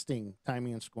existing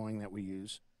timing and scoring that we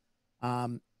use,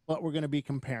 but we're going to be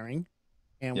comparing.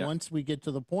 And once we get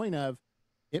to the point of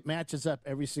it matches up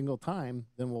every single time,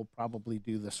 then we'll probably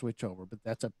do the switch over. But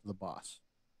that's up to the boss.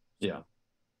 So. Yeah.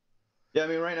 Yeah, I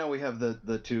mean, right now we have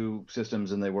the two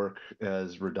systems and they work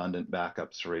as redundant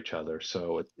backups for each other.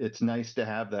 So it's nice to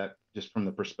have that just from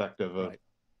the perspective of,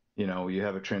 you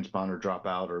have a transponder drop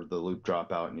out or the loop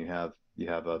drop out and you have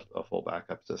a full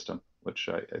backup system, which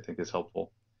I think is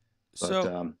helpful. But,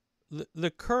 so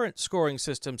the current scoring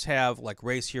systems have like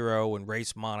Race Hero and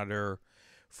Race Monitor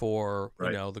for,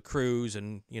 the crews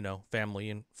and, family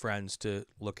and friends to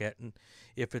look at. And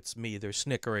if it's me, they're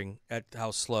snickering at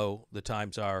how slow the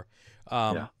times are.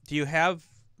 Do you have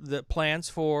the plans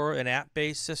for an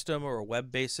app-based system or a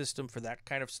web-based system for that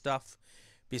kind of stuff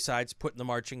besides putting the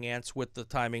marching ants with the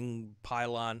timing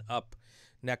pylon up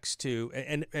next to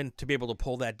and to be able to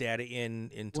pull that data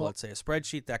into let's say a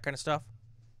spreadsheet, that kind of stuff?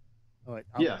 All right,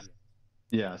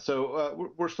 yeah.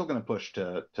 So we're still going to push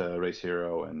to Race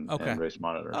Hero and Race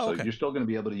Monitor. So you're still going to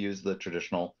be able to use the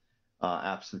traditional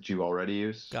apps that you already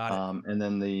use. Got it. And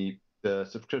then the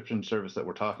subscription service that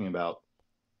we're talking about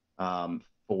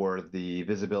for the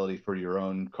visibility for your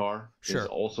own car is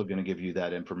also going to give you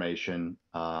that information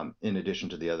in addition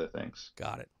to the other things.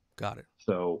 Got it.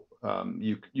 So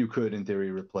you could, in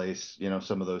theory, replace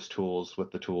some of those tools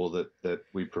with the tool that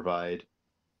we provide,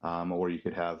 or you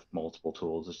could have multiple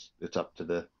tools. It's up to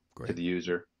the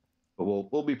user. But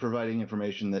we'll be providing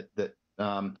information that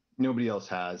nobody else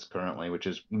has currently, which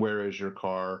is where is your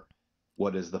car,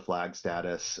 what is the flag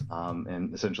status,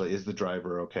 and essentially is the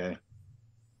driver okay.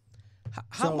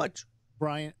 How much?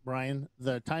 Brian,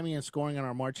 the timing and scoring on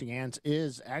our marching ants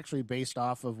is actually based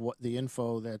off of what the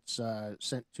info that's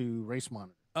sent to Race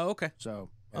Monitor. Oh, okay. So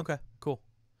okay, cool.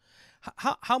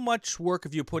 How much work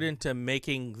have you put into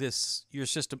making your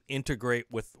system integrate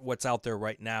with what's out there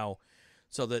right now,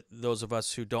 so that those of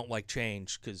us who don't like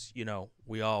change, because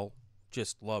we all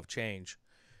just love change,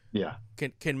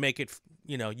 can make it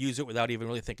use it without even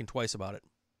really thinking twice about it?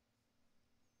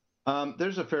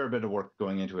 There's a fair bit of work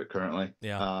going into it currently.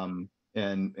 Yeah.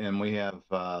 And we have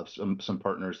some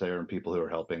partners there and people who are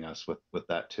helping us with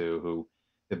that too, who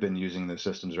have been using those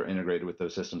systems or integrated with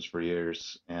those systems for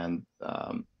years. And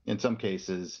in some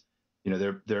cases,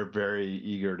 they're very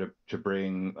eager to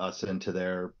bring us into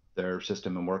their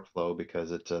system and workflow,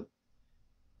 because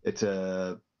it's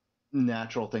a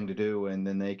natural thing to do, and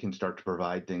then they can start to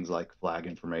provide things like flag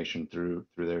information through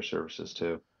their services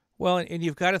too. Well, and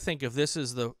you've got to think, if this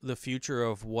is the future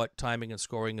of what timing and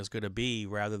scoring is going to be,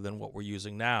 rather than what we're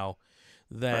using now,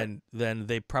 then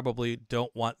they probably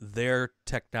don't want their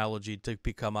technology to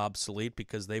become obsolete,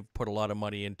 because they've put a lot of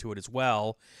money into it as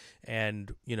well.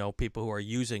 And, people who are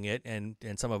using it, and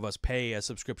some of us pay a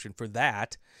subscription for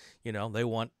that, they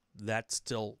want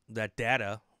that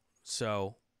data.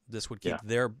 So this would keep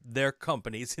their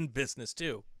companies in business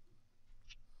too.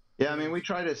 Yeah, I mean, we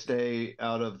try to stay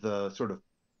out of the sort of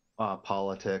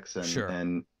politics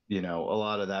and a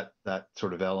lot of that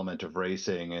sort of element of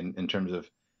racing, and in terms of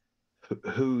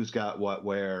who's got what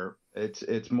where.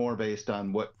 It's more based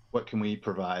on what can we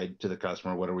provide to the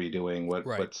customer, what are we doing,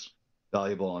 what's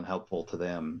valuable and helpful to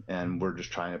them, and we're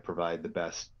just trying to provide the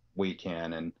best we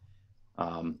can, and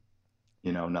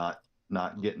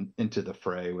not getting into the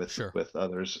fray with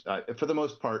others. For the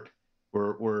most part,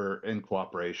 we're in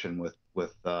cooperation with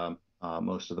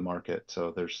most of the market,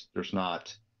 so there's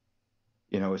not,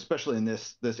 especially in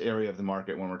this area of the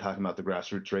market, when we're talking about the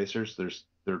grassroots racers,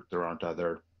 there aren't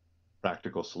other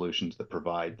practical solutions that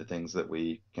provide the things that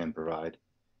we can provide.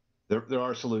 There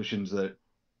are solutions that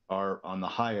are on the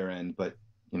higher end, but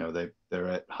they're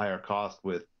at higher cost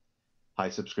with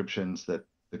high subscriptions that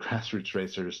the grassroots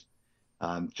racers,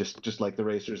 just like the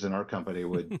racers in our company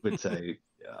would say,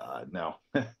 no,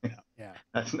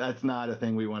 that's not a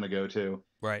thing we want to go to.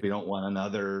 Right. We don't want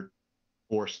another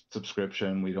forced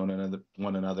subscription. We don't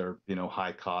want another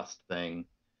high cost thing,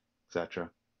 etc.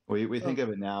 We think of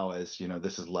it now as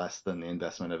this is less than the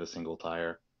investment of a single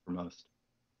tire for most.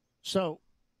 So,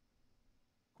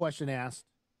 question asked: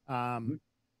 do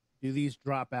these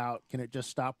drop out? Can it just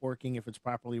stop working if it's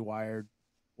properly wired?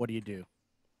 What do you do?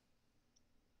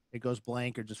 It goes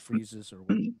blank or just freezes, or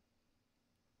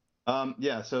what?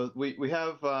 Yeah, so we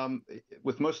have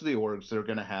with most of the orgs, they're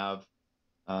going to have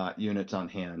units on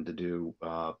hand to do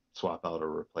swap out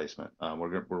or replacement.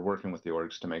 We're working with the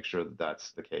orgs to make sure that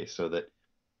that's the case, so that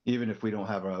even if we don't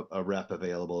have a rep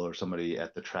available or somebody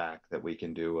at the track, that we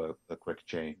can do a quick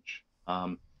change.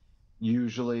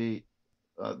 Usually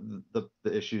the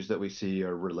issues that we see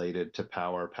are related to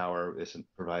power. Power isn't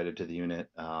provided to the unit,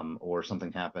 or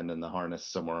something happened in the harness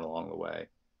somewhere along the way.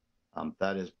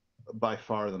 That is by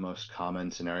far the most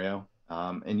common scenario.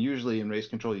 And usually in race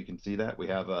control, you can see that. We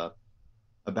have a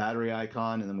battery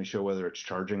icon, and then we show whether it's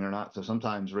charging or not. So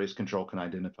sometimes race control can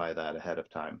identify that ahead of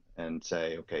time and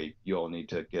say, okay, you all need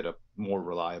to get a more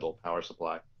reliable power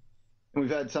supply. And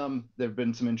there have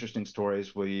been some interesting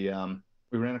stories. We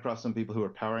ran across some people who were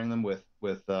powering them with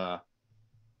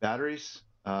batteries.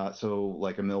 So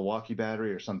like a Milwaukee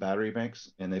battery or some battery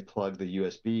banks, and they plug the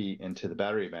USB into the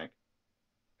battery bank.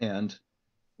 And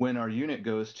when our unit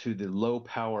goes to the low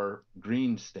power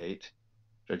green state,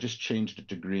 I just changed it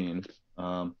to green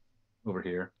over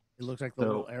here. It looks like the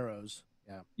little arrows.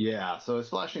 Yeah, so it's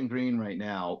flashing green right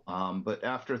now, but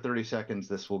after 30 seconds,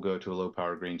 this will go to a low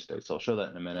power green state. So I'll show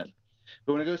that in a minute.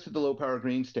 But when it goes to the low power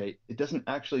green state, it doesn't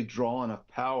actually draw enough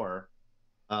power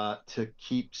to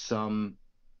keep some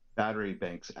battery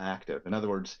banks active. In other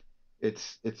words,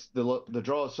 it's the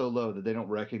draw is so low that they don't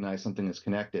recognize something is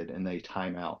connected and they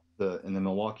time out. In the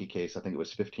Milwaukee case, I think it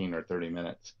was 15 or 30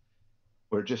 minutes,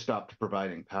 where it just stopped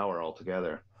providing power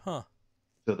altogether. Huh.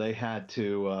 So they had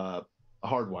to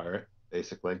hardwire it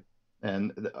basically,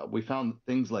 and we found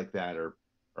things like that are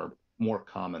more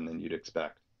common than you'd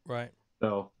expect. Right.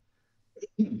 So,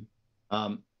 the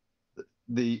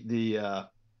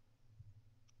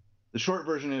short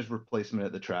version is replacement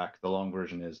at the track. The long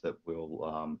version is that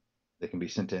they can be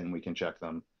sent in. We can check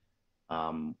them.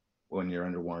 When you're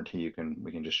under warranty,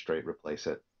 we can just straight replace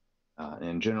it.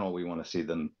 In general, we want to see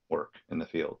them work in the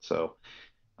field. So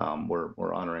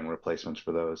we're honoring replacements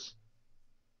for those.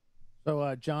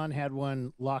 So John had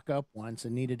one lock up once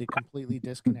and needed to completely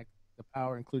disconnect the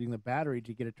power, including the battery,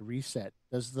 to get it to reset.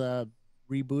 Does the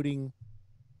rebooting,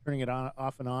 turning it on,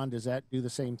 off and on, does that do the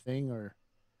same thing, or?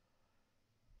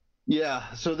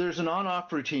 Yeah, so there's an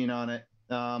on-off routine on it.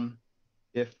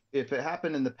 If it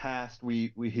happened in the past,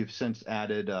 we have since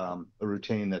added a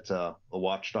routine that's a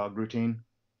watchdog routine,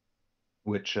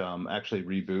 which actually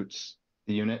reboots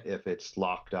the unit if it's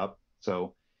locked up.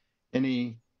 So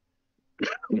any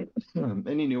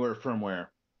newer firmware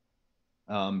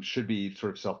should be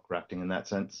sort of self-correcting in that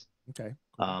sense. Okay.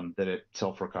 That it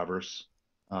self-recovers.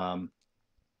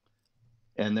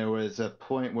 And there was a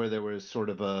point where there was sort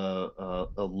of a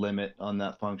limit on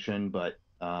that function, but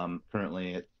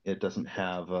currently it doesn't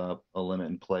have a limit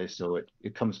in place, so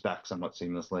it comes back somewhat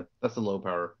seamlessly. That's the low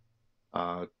power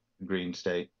green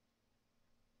state.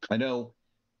 I know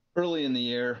early in the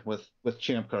year with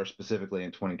ChampCar specifically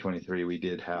in 2023, we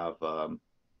did have I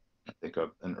think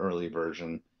an early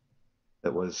version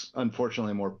that was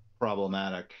unfortunately more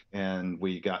problematic, and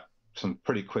we got some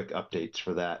pretty quick updates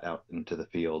for that out into the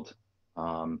field.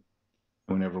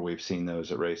 Whenever we've seen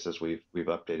those at races, we've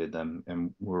updated them,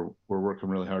 and we're working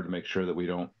really hard to make sure that we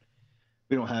don't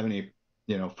have any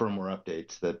firmware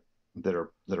updates that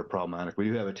are problematic. We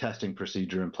do have a testing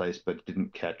procedure in place, but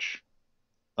didn't catch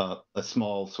a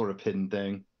small sort of hidden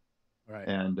thing. Right.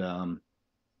 And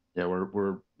yeah,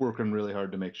 we're working really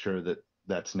hard to make sure that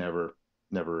that's never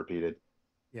repeated.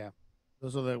 Yeah,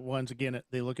 those are the ones. Again,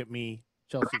 they look at me.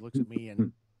 Chelsea looks at me,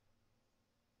 and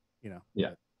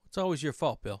Yeah, it's always your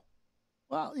fault, Bill.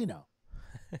 Well,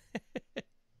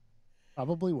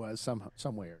 probably was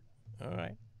somewhere. All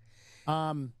right.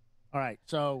 All right.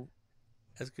 So,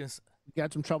 I was gonna you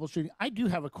got some troubleshooting. I do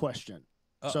have a question.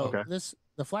 So okay.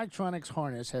 The Flagtronics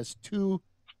harness has two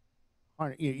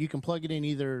harness. You can plug it in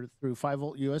either through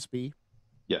 5-volt USB,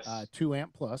 Yes, 2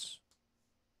 amp plus,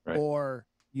 right. or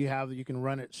you can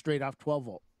run it straight off 12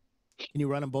 volt. Can you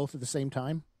run them both at the same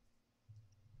time?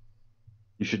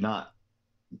 You should not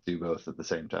do both at the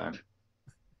same time.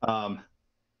 So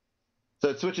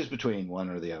it switches between one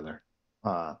or the other,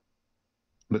 but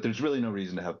there's really no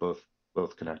reason to have both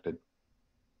connected.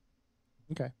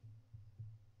 Okay.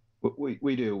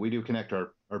 We do connect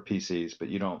our PCs, but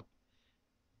you don't.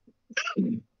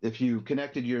 If you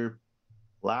connected your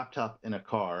laptop in a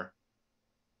car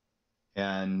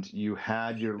and you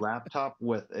had your laptop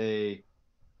with a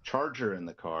charger in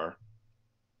the car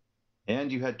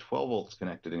and you had 12 volts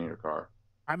connected in your car,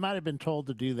 I might have been told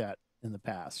to do that in the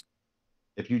past.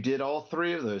 if you did all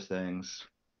three of those things,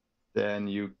 then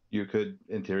you could,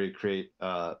 in theory, create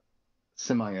a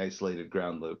semi-isolated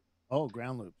ground loop. Oh,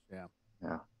 ground loops. Yeah.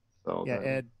 Yeah. So yeah,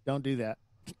 Ed, don't do that.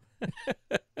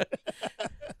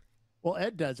 Well,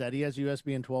 Ed does that. He has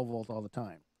USB and 12 volt all the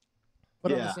time,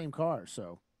 but on the same car.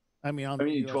 So, I mean, you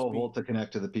need 12 volt to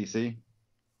connect to the PC.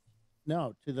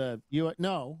 No, to the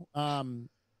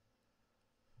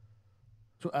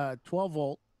 12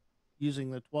 volt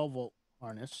using the 12 volt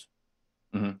harness.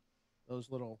 Mm-hmm. Those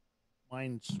little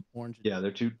mine's orange. Yeah,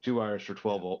 they're two wires for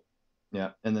 12 volt.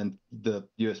 Yeah, and then the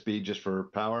USB just for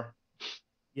power.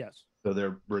 Yes. So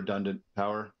they're redundant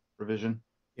power provision.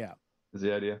 Yeah. Is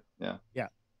the idea? Yeah. Yeah.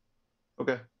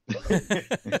 Okay.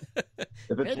 If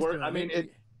it's work, I mean,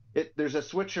 there's a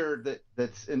switcher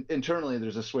that's internally.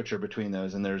 There's a switcher between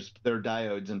those, and there are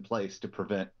diodes in place to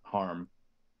prevent harm.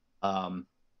 And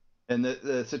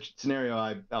the scenario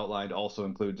I outlined also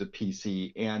includes a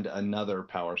PC and another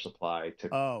power supply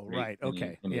to. Oh, right.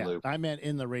 Okay. Any loop. I meant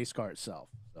in the race car itself.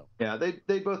 So. Yeah,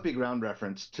 they'd both be ground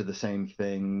referenced to the same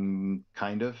thing,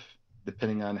 kind of,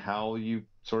 depending on how you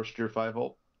sourced your 5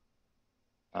 volt.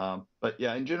 But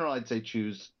yeah, in general, I'd say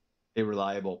choose a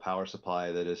reliable power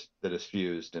supply that is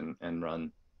fused and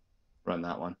run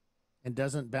that one. And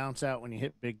doesn't bounce out when you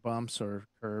hit big bumps or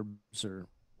curbs or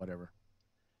whatever.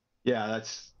 Yeah,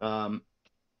 that's and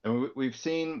we've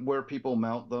seen where people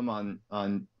mount them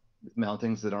on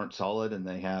mountings that aren't solid,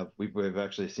 and we've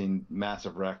actually seen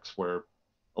massive wrecks where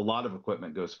a lot of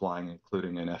equipment goes flying,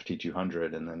 including an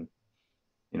FT200, and then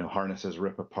harnesses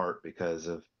rip apart because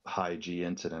of high G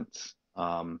incidents.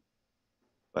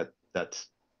 But that's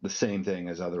the same thing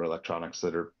as other electronics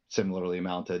that are similarly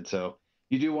mounted. So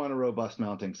you do want a robust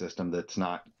mounting system that's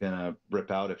not going to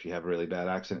rip out if you have a really bad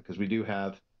accident, because we do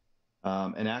have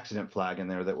an accident flag in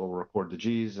there that will record the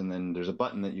G's, and then there's a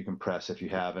button that you can press if you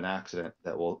have an accident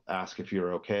that will ask if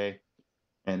you're okay.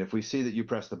 And if we see that you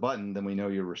press the button, then we know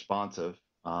you're responsive,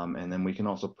 and then we can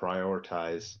also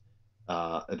prioritize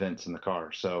events in the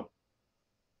car. So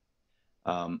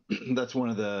that's one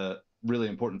of the really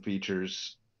important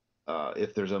features.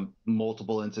 If there's a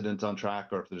multiple incidents on track,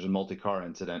 or if there's a multi-car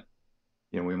incident,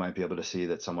 we might be able to see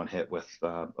that someone hit with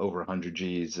over 100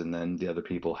 Gs, and then the other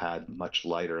people had much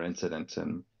lighter incidents,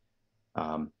 and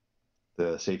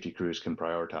the safety crews can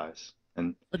prioritize.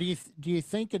 And do you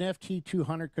think an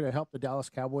FT200 could have helped the Dallas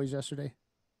Cowboys yesterday?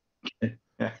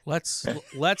 Let's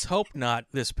hope not.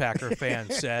 This Packer fan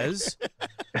says.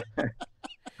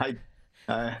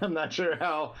 I'm not sure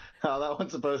how that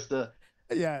one's supposed to.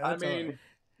 Yeah, I mean,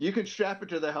 you could strap it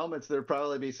to the helmets. There'd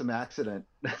probably be some accident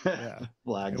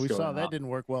flags. We saw that didn't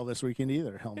work well this weekend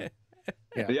either. Helmet.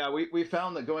 Yeah, we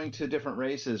found that going to different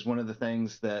races, one of the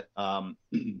things that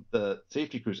the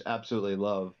safety crews absolutely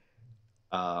love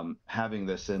having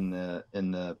this in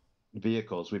the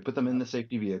vehicles. We put them in the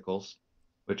safety vehicles,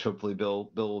 which hopefully Bill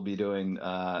will be doing.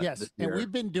 Yes, this year. And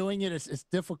we've been doing it. It's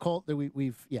difficult that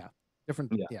we've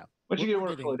different. Yeah. Once you get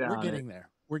workflow down, we're getting there.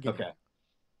 We're getting there.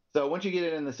 So once you get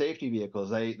it in the safety vehicles,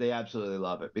 they absolutely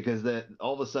love it, because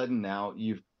all of a sudden now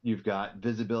you've got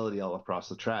visibility all across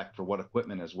the track for what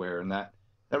equipment is where, and that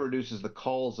reduces the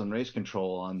calls and race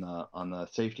control on the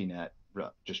safety net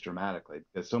just dramatically,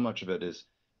 because so much of it is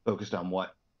focused on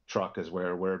what truck is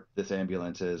where this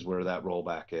ambulance is, where that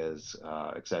rollback is,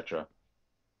 etc.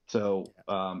 So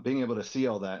being able to see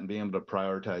all that and being able to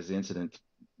prioritize the incident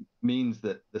means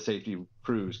that the safety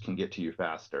crews can get to you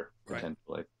faster,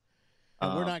 potentially.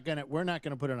 And we're not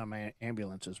gonna put it on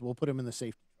ambulances. We'll put them in the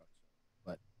safety trucks,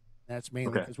 but that's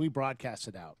mainly because we broadcast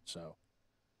it out. So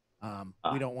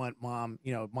we don't want mom.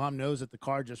 Mom knows that the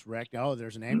car just wrecked. Oh,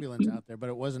 there's an ambulance out there, but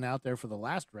it wasn't out there for the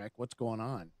last wreck. What's going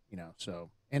on?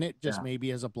 So, and it just maybe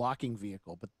as a blocking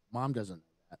vehicle, but mom doesn't know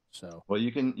that. So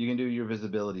you can do your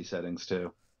visibility settings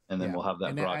too. And then we'll have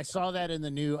that. And I saw that in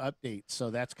the new update, so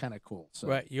that's kind of cool. So.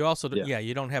 Right. You also,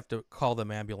 you don't have to call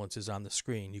them ambulances on the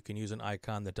screen. You can use an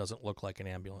icon that doesn't look like an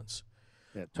ambulance.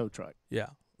 Yeah, tow truck.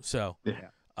 Yeah. So,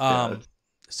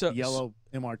 so yellow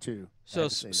MR2. So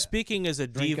speaking as a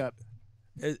diva,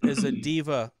 as a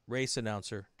diva race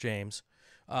announcer, James,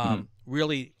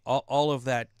 really all of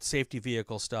that safety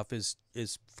vehicle stuff is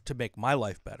to make my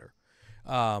life better.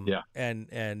 And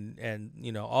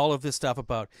all of this stuff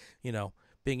about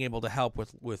being able to help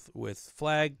with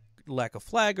lack of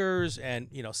flaggers and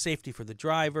safety for the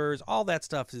drivers, all that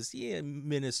stuff is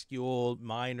minuscule,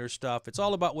 minor stuff. It's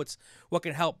all about what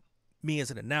can help me as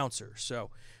an announcer.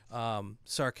 So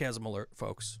sarcasm alert,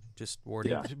 folks, just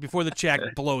warning before the chat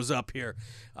blows up here.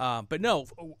 But no,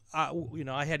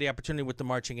 I had the opportunity with the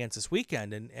marching ants this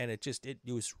weekend, and it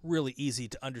was really easy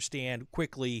to understand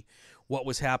quickly what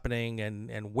was happening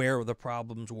and where the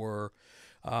problems were.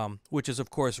 Which is, of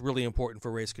course, really important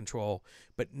for race control,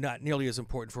 but not nearly as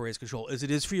important for race control as it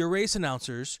is for your race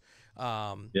announcers.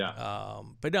 But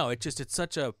no, it's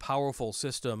such a powerful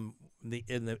system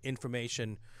in the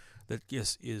information that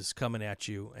is coming at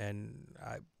you, and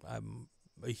I'm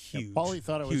a huge. Paulie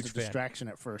thought it was a fan. distraction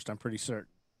at first. I'm pretty certain.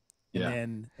 And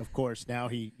then, of course, now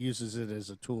he uses it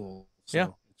as a tool.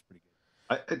 So it's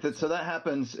pretty good. So that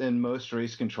happens in most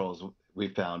race controls. We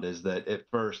found is that at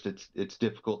first it's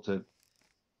difficult to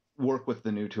work with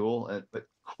the new tool, but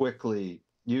quickly,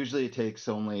 usually it takes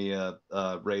only a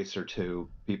race or two,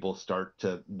 people start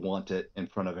to want it in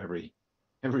front of every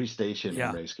station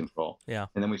in race control. And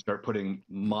then we start putting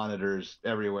monitors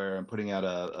everywhere and putting out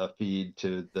a feed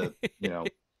to the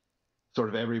sort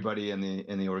of everybody in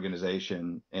the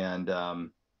organization. And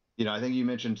I think you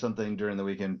mentioned something during the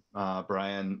weekend,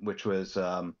 Brian, which was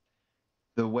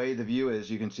the way the view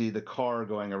is, you can see the car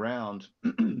going around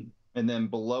and then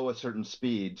below a certain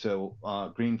speed, so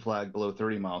green flag below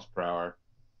 30 miles per hour,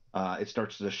 it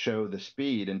starts to show the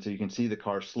speed. And so you can see the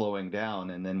car slowing down.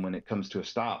 And then when it comes to a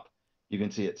stop, you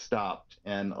can see it stopped.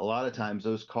 And a lot of times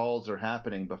those calls are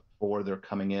happening before they're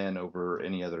coming in over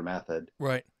any other method.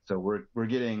 Right. So we're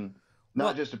getting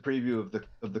not just a preview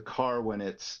of the car when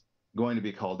it's going to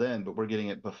be called in, but we're getting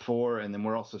it before. And then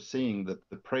we're also seeing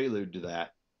the prelude to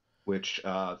that, which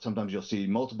sometimes you'll see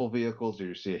multiple vehicles, or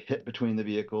you see a hit between the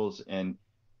vehicles, and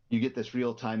you get this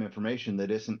real-time information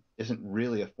that isn't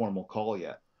really a formal call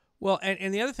yet. Well,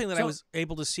 and the other thing that I was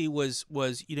able to see was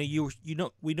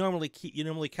we normally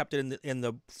kept it in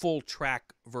the full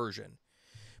track version,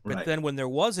 but then when there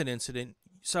was an incident,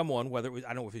 someone, whether it was,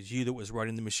 I don't know if it was you that was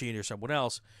running the machine or someone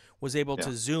else, was able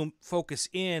to focus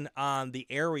in on the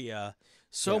area.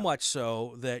 So much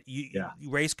so that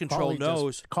race control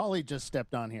knows. Caul just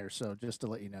stepped on here, so just to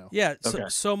let you know. Yeah,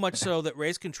 so much so that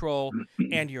race control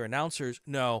and your announcers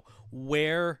know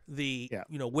where the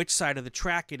which side of the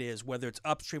track it is, whether it's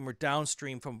upstream or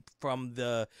downstream from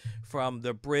the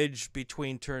bridge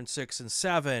between turn 6 and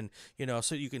 7.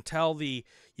 So you can tell the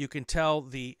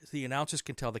announcers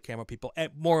can tell the camera people,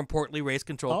 and more importantly, race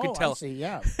control can tell. I see,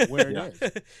 where it is.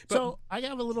 But, so I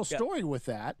have a little story with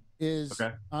that.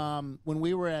 When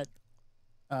we were at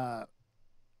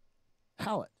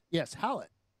Hallett. Yes, Hallett.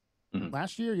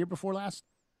 Last year before last,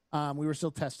 we were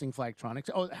still testing Flagtronics.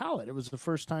 Oh, Hallett. It was the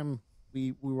first time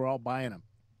we were all buying them.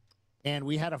 And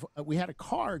we had a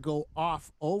car go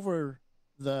off over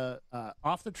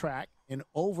off the track and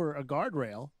over a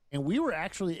guardrail, and we were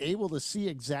actually able to see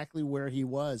exactly where he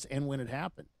was and when it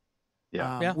happened.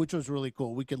 Which was really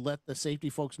cool. We could let the safety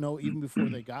folks know even before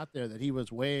they got there that he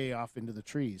was way off into the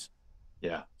trees.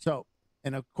 Yeah. So,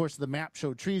 and of course the map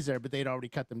showed trees there, but they'd already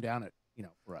cut them down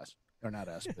for us, or not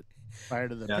us, but prior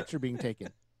to the picture being taken.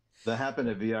 That happened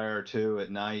at VIR2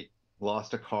 at night.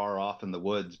 Lost a car off in the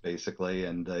woods basically,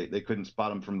 and they couldn't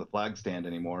spot them from the flag stand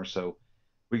anymore. So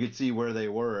we could see where they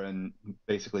were and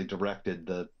basically directed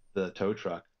the tow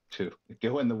truck to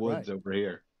go in the woods over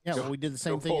here. Yeah, well, we did the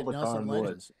same thing at Nelson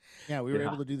Ledges. Yeah, we were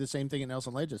able to do the same thing at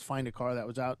Nelson Ledges, find a car that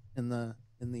was out in the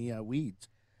weeds.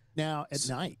 Now at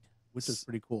night, which is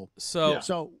pretty cool.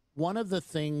 So one of the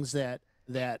things that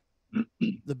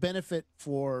the benefit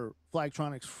for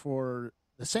Flagtronics, for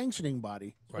the sanctioning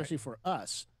body, especially for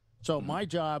us. So my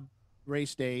job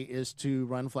race day is to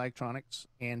run Flagtronics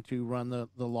and to run the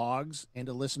logs and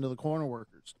to listen to the corner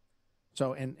workers.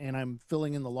 So and I'm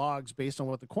filling in the logs based on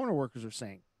what the corner workers are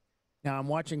saying. Now I'm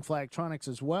watching Flagtronics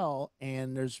as well,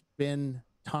 and there's been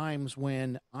times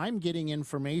when I'm getting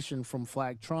information from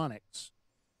Flagtronics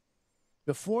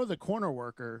before the corner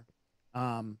worker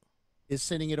is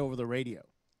sending it over the radio.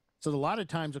 So a lot of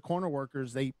times the corner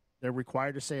workers, they're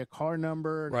required to say a car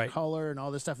number and a color and all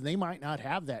this stuff, and they might not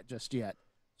have that just yet.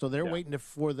 So they're waiting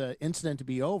for the incident to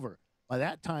be over. By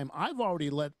that time, I've already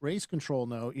let race control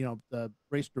know, the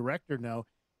race director know,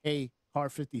 hey, car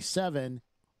 57,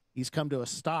 he's come to a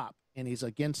stop, and he's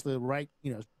against the right,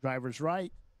 driver's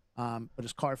right, but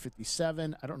it's car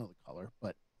 57. I don't know the color,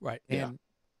 but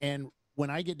and when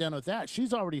I get done with that,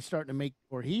 she's already starting to make,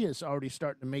 or he is already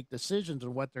starting to make decisions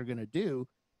on what they're going to do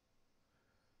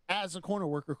as the corner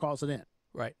worker calls it in.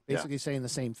 Right. Basically saying the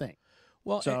same thing.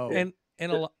 Well, so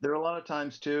there are a lot of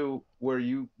times too where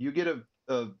you get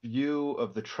a view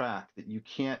of the track that you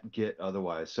can't get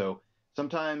otherwise. So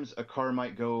sometimes a car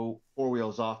might go 4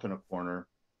 wheels off in a corner,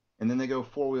 and then they go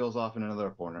 4 wheels off in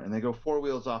another corner, and they go 4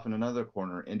 wheels off in another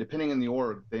corner, and depending on the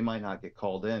org, they might not get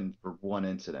called in for one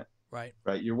incident. Right.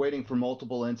 You're waiting for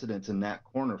multiple incidents in that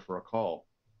corner for a call.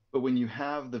 But when you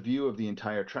have the view of the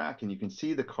entire track and you can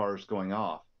see the cars going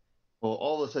off, well,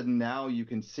 all of a sudden now you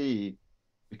can see,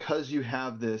 because you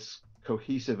have this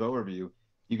cohesive overview,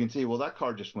 you can see, well, that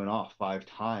car just went off 5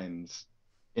 times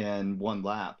in one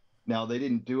lap. Now, they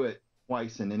didn't do it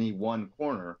twice in any one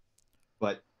corner,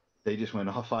 but they just went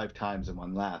off 5 times in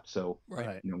one lap. So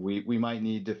we might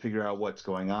need to figure out what's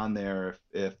going on there,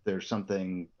 if there's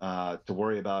something to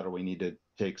worry about, or we need to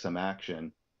take some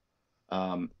action.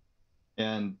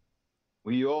 And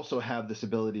we also have this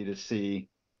ability to see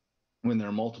when there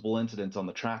are multiple incidents on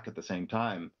the track at the same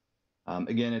time.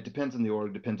 Again, it depends on the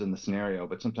org, depends on the scenario,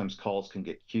 but sometimes calls can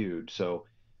get queued. So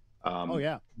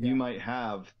you might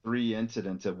have 3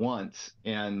 incidents at once,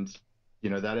 and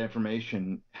that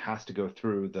information has to go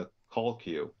through the call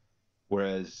queue,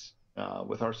 whereas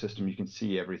with our system, you can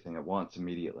see everything at once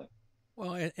immediately.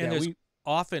 Well, and there's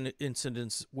often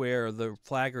incidents where the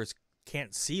flaggers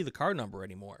can't see the car number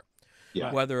anymore.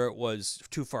 Yeah. Whether it was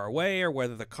too far away or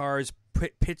whether the car's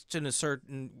pitched in a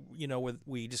certain,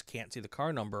 we just can't see the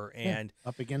car number, and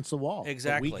up against the wall.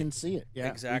 Exactly. But we can see it. Yeah,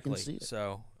 exactly. We can see it.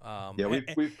 So,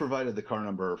 we've provided the car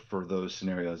number for those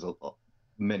scenarios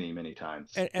many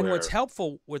times. And what's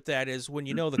helpful with that is when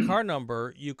you know the car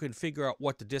number, you can figure out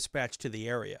what to dispatch to the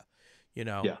area,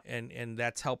 and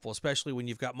that's helpful, especially when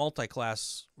you've got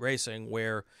multi-class racing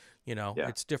where,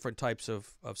 it's different types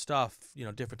of stuff,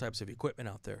 different types of equipment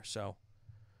out there. So.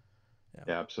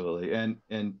 Yeah, absolutely. And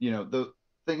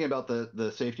thinking about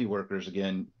the safety workers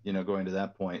again, going to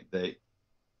that point,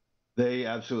 They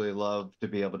absolutely love to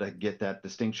be able to get that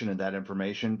distinction and that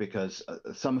information because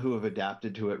some who have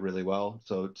adapted to it really well.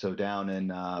 So down in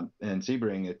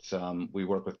Sebring, it's we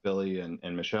work with Billy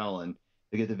and Michelle, and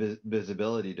they get the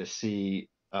visibility to see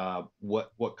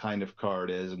what kind of car it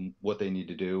is and what they need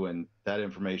to do, and that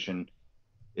information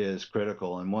is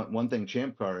critical. And one thing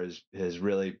ChampCar has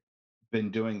really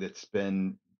been doing that's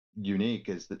been unique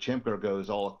is that ChampCar goes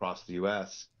all across the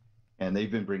U.S. and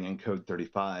they've been bringing Code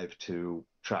 35 to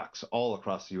tracks all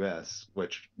across the U.S.,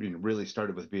 which really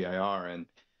started with VIR. And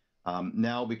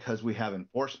now because we have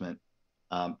enforcement,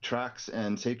 tracks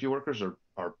and safety workers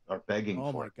are begging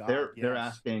Oh for my it. God, They're yes.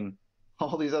 asking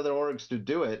all these other orgs to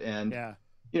do it, and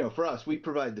Yeah. for us, we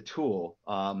provide the tool.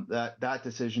 That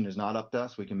decision is not up to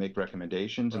us. We can make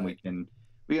recommendations, and Right.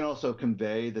 we can also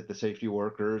convey that the safety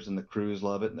workers and the crews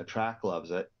love it and the track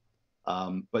loves it.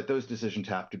 But those decisions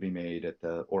have to be made at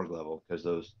the org level because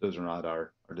those are not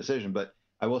our decision. But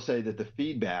I will say that the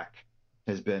feedback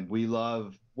has been, we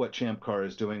love what ChampCar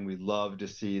is doing. We love to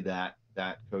see that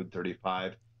Code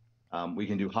 35. We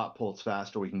can do hot pulls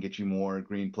faster. We can get you more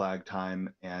green flag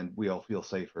time, and we all feel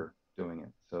safer doing it.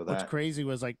 So What's that crazy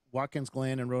was like Watkins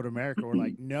Glen and Road America were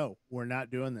like, no, we're not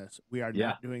doing this. We are yeah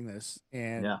not doing this.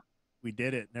 And yeah we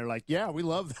did it. And they're like, yeah, we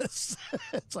love this.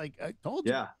 It's like, I told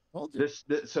you. yeah. Told you.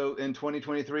 So in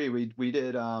 2023 we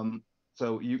did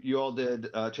so you all did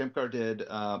ChampCar did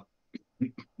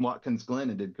Watkins Glen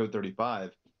and did Code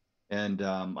 35, and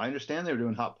I understand they were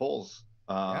doing hot polls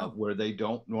where they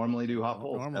don't normally do hot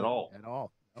polls at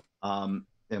all. Nope.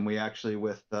 And we actually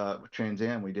with Trans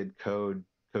Am we did code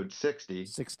 60,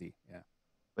 60. Yeah.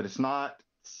 but it's not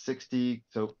 60.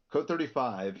 So code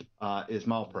 35 is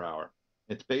mile per hour.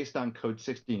 It's based on code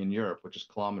 60 in Europe, which is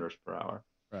kilometers per hour.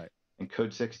 Right. And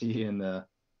code 60 in the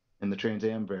Trans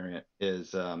Am variant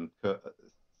is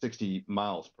 60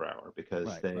 miles per hour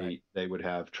because they would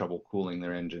have trouble cooling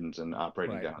their engines and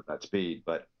operating down at that speed.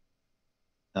 But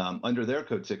under their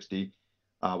code 60,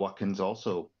 Watkins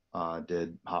also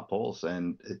did hot poles,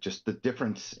 and just the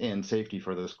difference in safety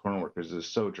for those corner workers is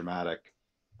so dramatic.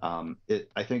 I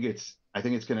think it's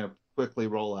going to quickly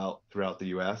roll out throughout the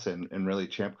U.S. and really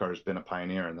ChampCar has been a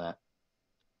pioneer in that.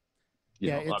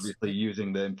 Obviously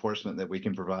using the enforcement that we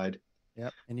can provide.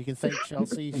 Yep, and you can thank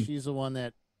Chelsea. She's the one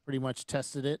that pretty much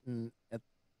tested it, and at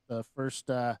the first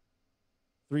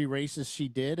 3 races she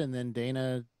did, and then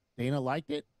Dana liked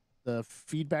it. The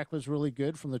feedback was really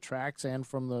good from the tracks and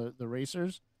from the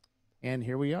racers, and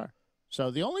here we are. So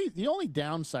the only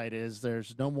downside is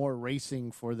there's no more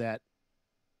racing for that,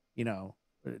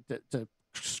 to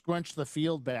scrunch the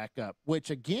field back up, which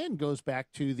again goes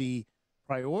back to the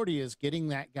priority is getting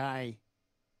that guy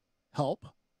help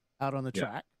out on the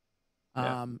track,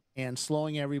 and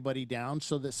slowing everybody down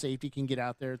so that safety can get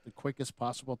out there at the quickest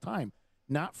possible time.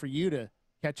 Not for you to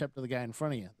catch up to the guy in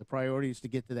front of you. The priority is to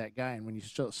get to that guy. And when you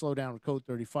slow down with code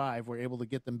 35, we're able to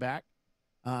get them back,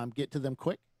 get to them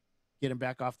quick, get them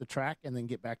back off the track, and then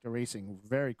get back to racing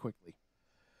very quickly.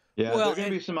 Yeah, there are going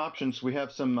to be some options. We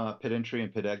have some pit entry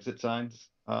and pit exit signs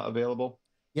available.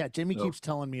 Yeah, Jimmy keeps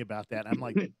telling me about that. I'm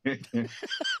like,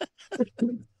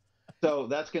 so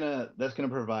that's gonna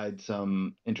provide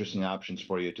some interesting options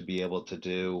for you to be able to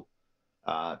do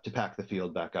to pack the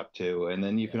field back up to, and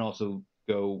then you can also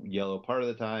go yellow part of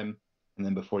the time, and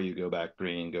then before you go back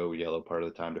green, go yellow part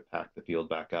of the time to pack the field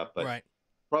back up. But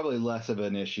probably less of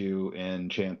an issue in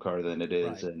ChampCar than it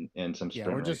is in some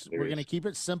sprint race series. We're going to keep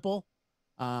it simple.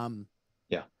 So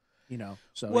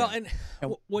and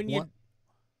when you,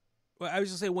 I was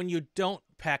going to say, when you don't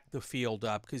pack the field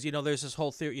up, because there's this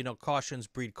whole theory, cautions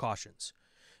breed cautions,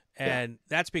 and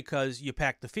that's because you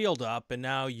pack the field up, and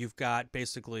now you've got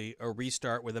basically a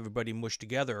restart with everybody mushed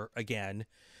together again.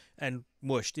 And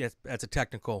mushed, that's a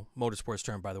technical motorsports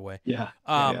term, by the way.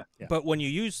 But when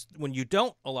you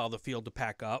don't allow the field to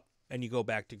pack up and you go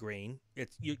back to green,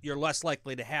 you're less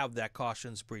likely to have that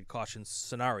cautions breed cautions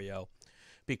scenario,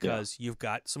 because you've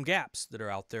got some gaps that are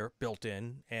out there built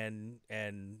in, and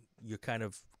you kind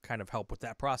of help with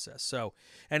that process. So,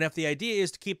 and if the idea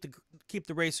is to keep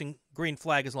the racing green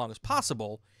flag as long as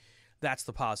possible, that's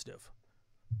the positive.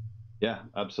 Yeah,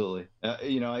 absolutely.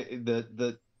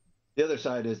 The other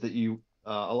side is that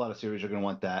a lot of series are going to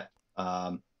want that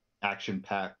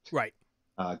action-packed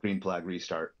green flag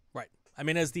restart. Right. I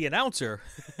mean, as the announcer,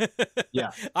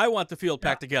 I want the field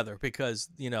packed together, because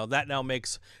that now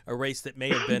makes a race that may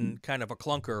have been kind of a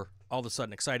clunker all of a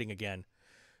sudden exciting again,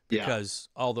 because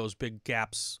all those big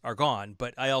gaps are gone.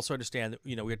 But I also understand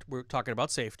that we're talking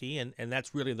about safety, and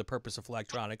that's really the purpose of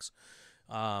Flagtronics,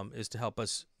 is to help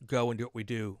us go and do what we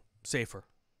do safer.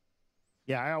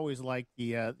 Yeah, I always liked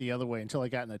the other way until I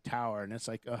got in the tower, and it's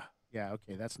like, yeah,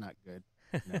 okay, that's not good.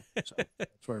 So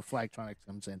that's where Flagtronics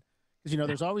comes in. Because,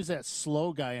 there's always that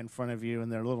slow guy in front of you in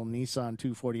their little Nissan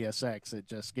 240SX that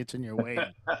just gets in your way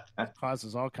and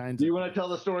causes all kinds of... Do you want to tell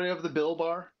the story of the Bill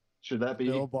bar? Should that be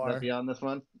on this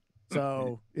one?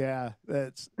 So, yeah,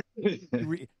 that's...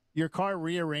 your car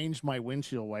rearranged my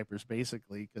windshield wipers,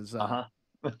 basically, because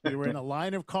we were in a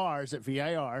line of cars at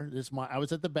VIR. I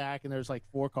was at the back, and there's like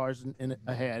 4 cars in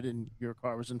ahead, and your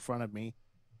car was in front of me.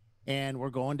 And we're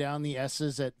going down the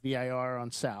S's at VIR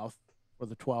on South for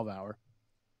the 12-hour.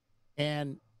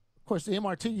 And, of course, the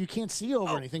MR2, you can't see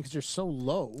over anything because you're so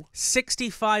low.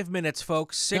 65 minutes,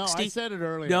 folks. 60. No, I said it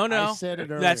earlier. No. I said it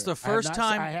earlier. That's the first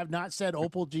time. I have not said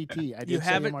Opel GT. I did you say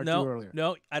haven't? MR2 earlier.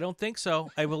 No, I don't think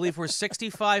so. I believe we're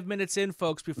 65 minutes in,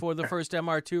 folks, before the first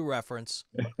MR2 reference.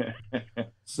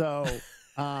 So,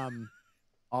 all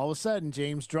of a sudden,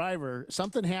 James Driver,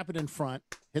 something happened in front.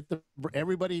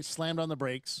 Everybody slammed on the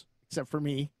brakes, except for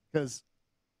me, because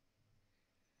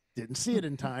didn't see it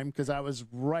in time because I was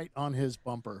right on his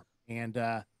bumper. And,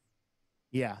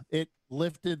 it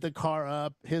lifted the car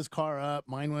up, his car up,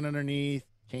 mine went underneath,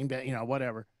 came back,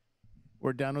 whatever.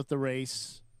 We're done with the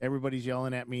race. Everybody's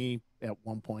yelling at me at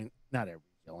one point. Not everybody's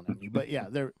yelling at me, but yeah,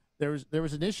 there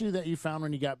was an issue that you found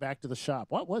when you got back to the shop.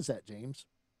 What was that, James?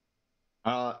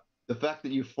 The fact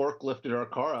that you forklifted our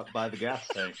car up by the gas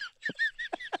tank.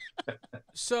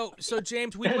 So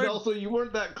James, also you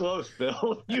weren't that close,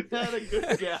 Bill. You had a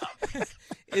good gap.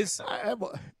 Does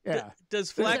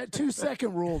that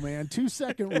 2-second rule, man?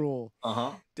 2-second rule.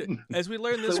 As we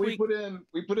learned this week,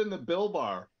 we put in the Bill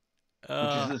bar, which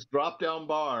is this drop down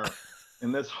bar,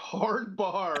 and this hard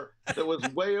bar that was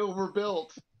way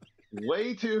overbuilt,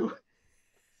 way too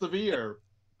severe.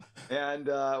 And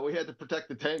we had to protect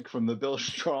the tank from the Bill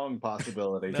Strong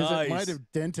possibility. Because it might have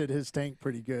dented his tank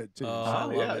pretty good, too.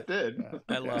 It did. Yeah.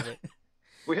 I love it.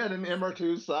 We had an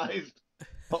MR2-sized,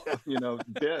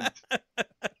 dent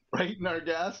right in our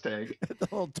gas tank. The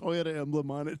whole Toyota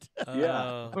emblem on it.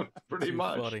 Pretty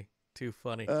much. Too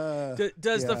funny.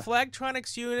 Does the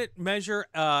Flagtronics unit measure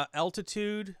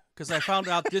altitude? Because I found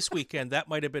out this weekend that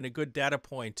might have been a good data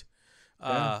point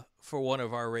for one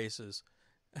of our races.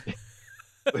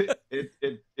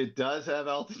 It does have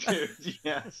altitude,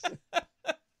 yes.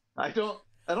 I don't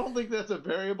think that's a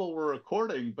variable we're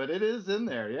recording, but it is in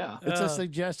there, yeah. It's a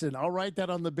suggestion. I'll write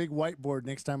that on the big whiteboard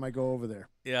next time I go over there.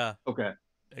 Yeah. Okay.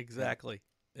 Exactly.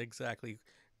 Put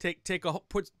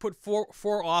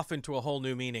four off into a whole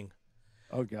new meaning.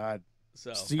 Oh God.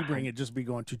 So Sebring it just be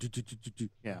going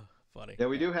yeah. Funny. Yeah,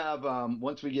 we do have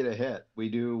once we get a hit, we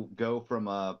do go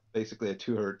from basically a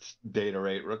 2 hertz data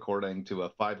rate recording to a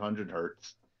 500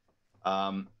 hertz.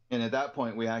 And at that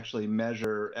point, we actually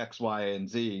measure X, Y, and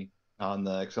Z on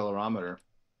the accelerometer.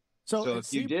 So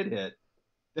if you did hit,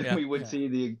 then we would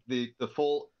see the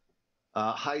full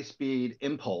high speed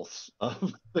impulse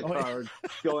of the car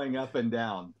going up and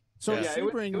down. So yeah, it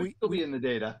would still be in the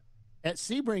data. At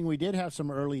Sebring, we did have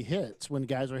some early hits when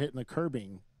guys were hitting the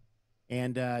curbing.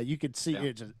 And you could see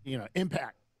it just,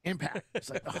 impact. It's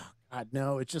like, oh God,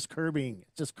 no, it's just curbing.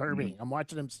 It's just curbing. I'm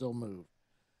watching him still move.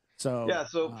 So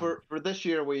for this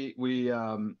year, we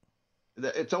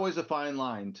it's always a fine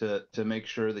line to make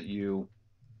sure that you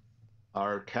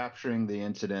are capturing the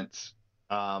incidents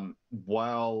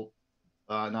while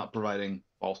not providing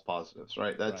false positives.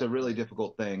 Right, that's a really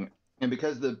difficult thing. And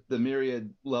because the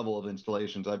myriad level of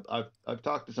installations, I've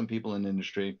talked to some people in the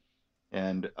industry.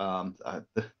 And the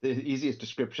easiest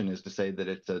description is to say that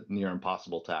it's a near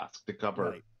impossible task to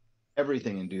cover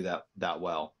everything and do that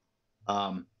well.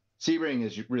 Sebring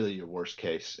is really your worst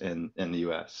case in the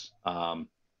U.S.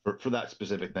 For that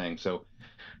specific thing. So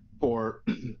for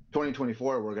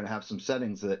 2024, we're going to have some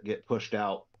settings that get pushed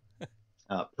out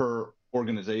per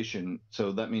organization.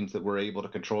 So that means that we're able to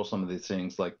control some of these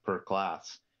things like per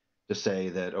class to say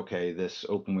that, okay, this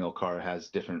open wheel car has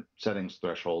different settings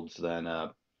thresholds than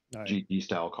GT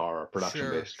style car or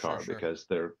production based car because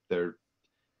their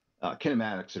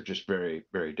kinematics are just very,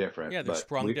 very different. Yeah, they're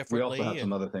sprung differently. We also have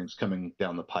some other things coming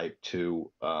down the pipe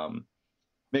to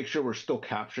make sure we're still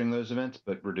capturing those events,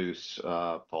 but reduce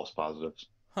false positives.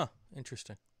 Huh.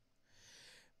 Interesting.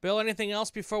 Bill, anything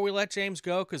else before we let James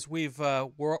go? Because we've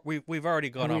already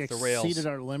gone off the rails. Exceeded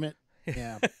our limit.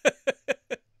 Yeah.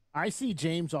 I see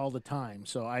James all the time,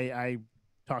 so I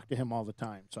talk to him all the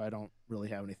time, so I don't really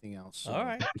have anything else. So all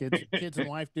right. Kids and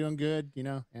wife doing good,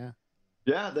 Yeah.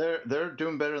 Yeah, they're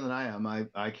doing better than I am.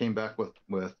 I came back with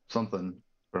something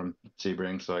from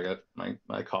Sebring, so I got my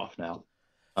cough now.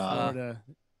 Florida,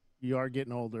 you are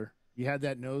getting older. You had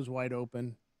that nose wide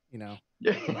open, Yeah,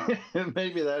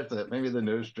 maybe that's it. Maybe the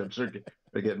nose strips are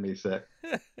getting me sick.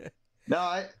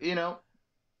 No,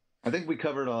 I think we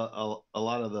covered a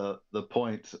lot of the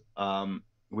points. Is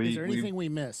there anything we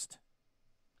missed?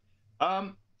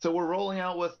 So we're rolling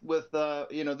out with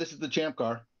this is the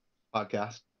ChampCar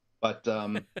podcast, but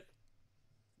for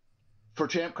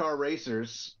ChampCar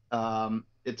racers,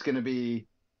 it's going to be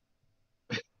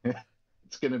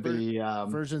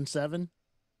version 7.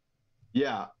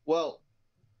 Yeah. Well,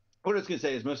 what I was going to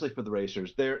say is mostly for the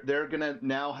racers. They're going to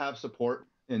now have support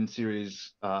in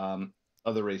series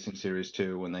other racing series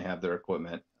too when they have their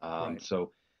equipment. Right.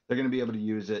 So they're going to be able to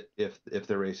use it if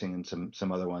they're racing in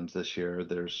some other ones this year.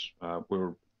 There's we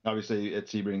were obviously at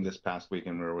Sebring this past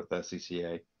weekend. We were with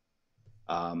SCCA,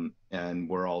 and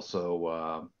we're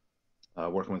also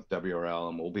working with WRL,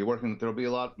 and we'll be working. There'll be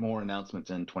a lot more announcements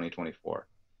in 2024.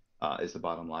 Is the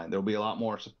bottom line. There'll be a lot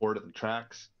more support at the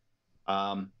tracks,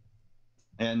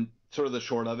 and sort of the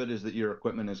short of it is that your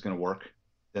equipment is going to work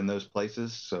in those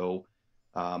places. So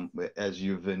as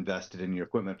you've invested in your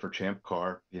equipment for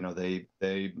ChampCar,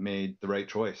 they made the right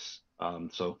choice.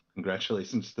 So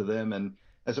congratulations to them, and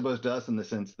I suppose to us in the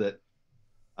sense that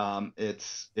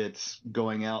it's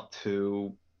going out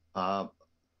to a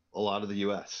lot of the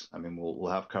U.S. I mean,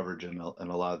 we'll have coverage in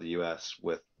a lot of the U.S.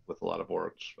 with a lot of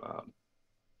orgs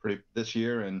this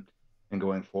year and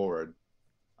going forward.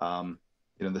 The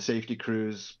safety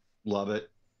crews love it.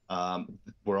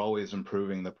 We're always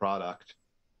improving the product,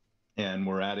 and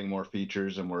we're adding more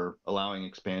features, and we're allowing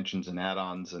expansions and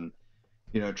add-ons, and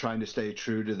trying to stay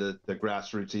true to the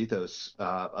grassroots ethos,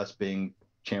 us being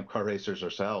ChampCar racers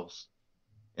ourselves.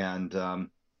 And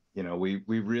we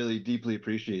really deeply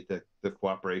appreciate the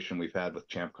cooperation we've had with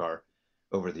ChampCar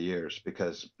over the years,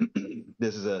 because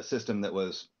this is a system that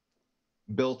was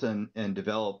built and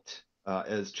developed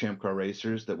as ChampCar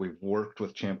racers, that we've worked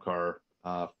with ChampCar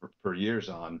for years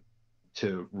on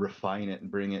to refine it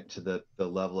and bring it to the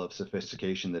level of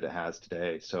sophistication that it has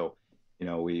today. So,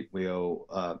 we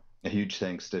owe a huge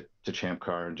thanks to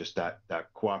ChampCar and just that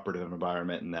cooperative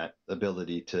environment and that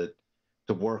ability to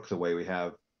work the way we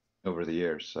have over the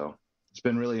years. So it's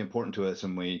been really important to us,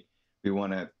 and we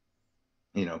want to,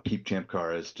 keep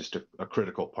ChampCar as just a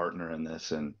critical partner in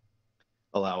this, and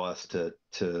allow us to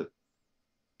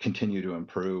continue to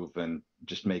improve and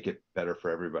just make it better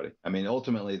for everybody. I mean,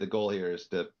 ultimately the goal here is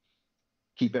to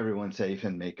keep everyone safe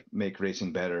and make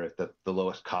racing better at the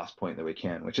lowest cost point that we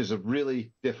can, which is a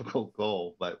really difficult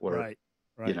goal, but we're, right.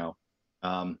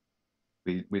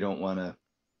 we don't want to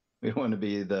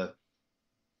be the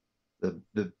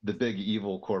big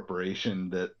evil corporation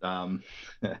that,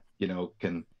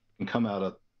 can come out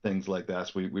of things like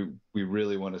this. We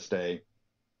really want to stay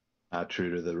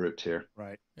true to the roots here.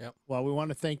 Right. Yep. Well, we want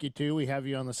to thank you too. We have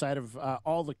you on the side of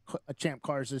all the Champ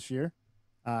Cars this year.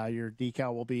 Your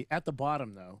decal will be at the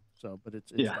bottom though. So, but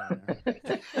it's down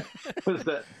there. What's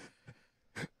that?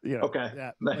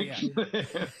 Okay. Thanks.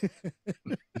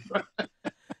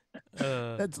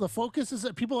 That's the focus, is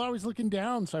that people are always looking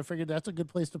down. So I figured that's a good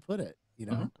place to put it,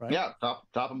 right? Yeah.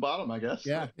 Top and bottom, I guess.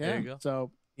 Yeah. There you go.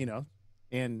 So,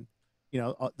 and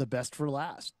the best for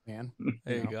last, man.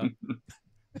 There you go.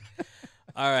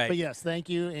 All right. But yes, thank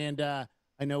you. And I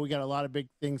know we got a lot of big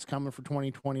things coming for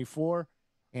 2024.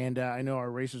 And I know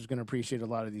our racers are going to appreciate a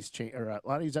lot of these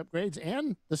upgrades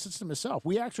and the system itself.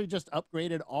 We actually just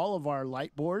upgraded all of our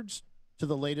light boards to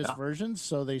the latest versions,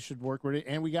 so they should work with it.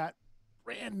 And we got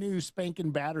brand new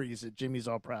spanking batteries that Jimmy's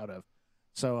all proud of.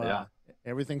 So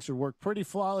everything should work pretty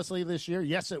flawlessly this year.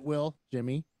 Yes, it will,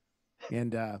 Jimmy.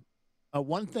 And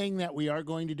one thing that we are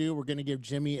going to do, we're going to give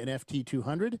Jimmy an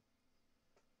FT200.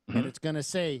 And it's going to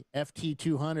say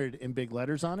FT200 in big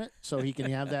letters on it, so he can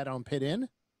have that on pit in,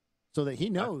 so that he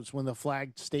knows when the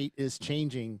flag state is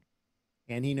changing,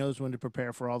 and he knows when to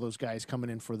prepare for all those guys coming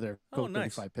in for their Code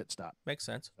 35 pit stop. Makes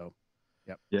sense. So,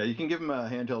 yep. Yeah, you can give him a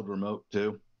handheld remote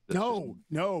too. No.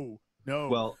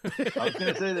 Well, I was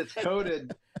going to say that's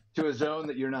coded to a zone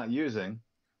that you're not using.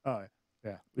 Oh,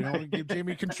 yeah. We don't want to give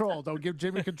Jimmy control. Don't give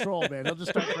Jimmy control, man. He'll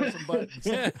just start pressing buttons.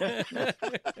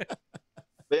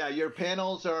 But yeah, your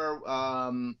panels are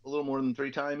a little more than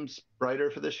 3 times brighter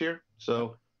for this year.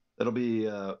 So that'll be,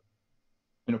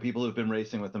 people who've been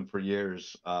racing with them for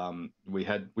years. We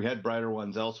had brighter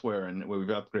ones elsewhere, and we've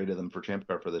upgraded them for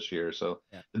ChampCar for this year. So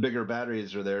the bigger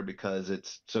batteries are there because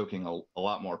it's soaking a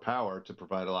lot more power to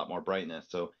provide a lot more brightness.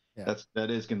 So that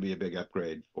is going to be a big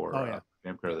upgrade for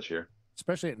ChampCar this year,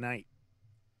 especially at night.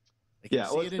 It's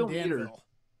still meters.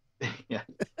 Yeah,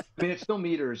 I mean, it's still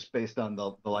meters based on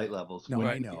the light levels. No,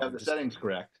 I know. You have the settings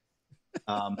correct.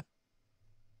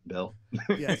 Bill.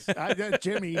 Yes,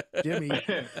 Jimmy.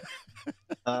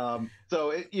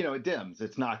 So it dims.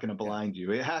 It's not going to blind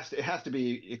you. It has to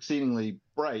be exceedingly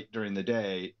bright during the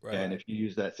day, and if you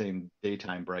use that same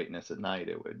daytime brightness at night,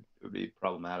 it would be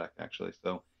problematic actually.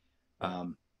 So,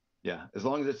 yeah, as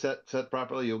long as it's set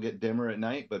properly, you'll get dimmer at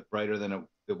night, but brighter than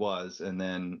it was, and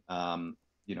then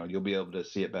you'll be able to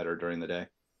see it better during the day.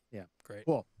 Yeah, great.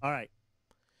 Cool. All right,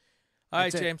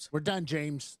 James. We're done,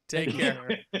 James. Take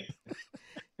care.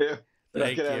 Yeah. We're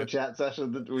not gonna have a chat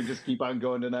session that we just keep on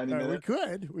going to 90 minutes.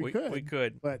 We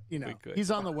could. But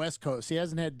he's on the West Coast. He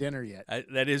hasn't had dinner yet.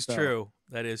 That is true.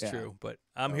 That is true. But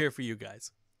I'm here for you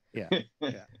guys. Yeah.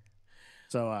 Yeah.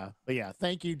 So, but yeah,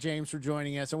 thank you, James, for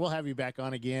joining us, and we'll have you back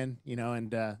on again.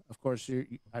 And of course,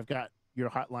 I've got your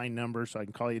hotline number, so I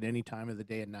can call you at any time of the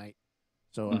day and night.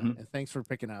 So, and thanks for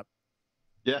picking up.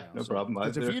 Yeah, no problem.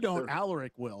 Because if you don't,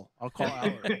 Alaric will. I'll call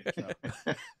Alaric.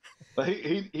 So. But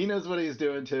he knows what he's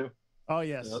doing too. Oh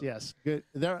yes, yes. Good.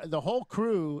 The whole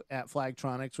crew at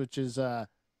Flagtronics, which is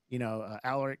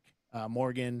Alaric,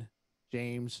 Morgan,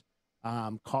 James,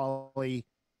 Collie.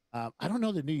 I don't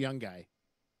know the new young guy.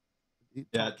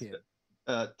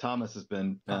 Thomas has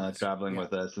been traveling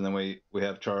with us, and then we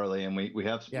have Charlie, and we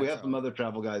have some other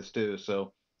travel guys too.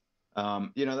 So,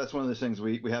 that's one of those things.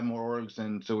 We have more orgs,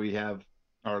 and so we have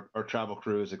our travel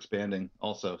crew is expanding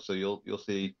also. So you'll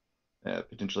see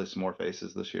potentially some more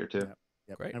faces this year too.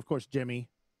 Yep. Great. And of course, Jimmy.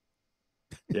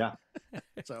 Yeah.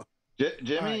 So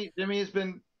Jimmy has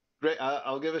been great.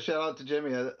 I'll give a shout out to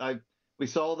Jimmy. We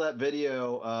saw that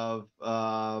video of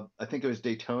I think it was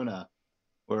Daytona,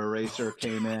 where a racer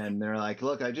came in. They're like,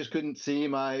 "Look, I just couldn't see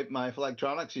my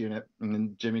Flagtronics unit," and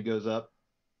then Jimmy goes up.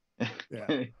 Yeah.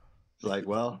 It's like,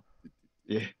 well,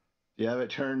 do you have it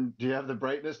turned? Do you have the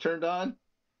brightness turned on,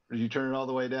 or do you turn it all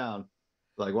the way down?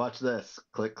 Like, watch this,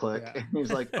 click, click. Yeah. And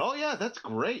he's like, "Oh yeah, that's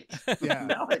great. Yeah,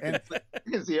 now I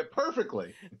can see it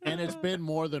perfectly." And it's been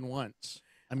more than once.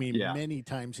 I mean, many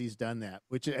times he's done that.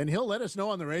 And he'll let us know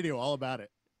on the radio all about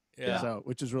it. Yeah. So,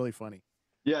 which is really funny.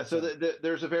 Yeah. So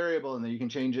there's a variable in there. You can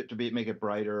change it to make it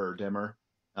brighter or dimmer.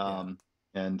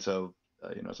 And so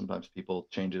sometimes people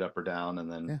change it up or down,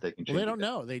 and then they can change. Well, they don't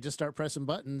know. They just start pressing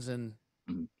buttons, and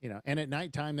and at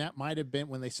nighttime, that might have been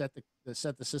when they set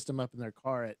the system up in their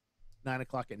car at 9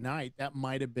 o'clock at night. That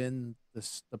might have been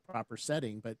the proper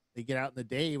setting, but they get out in the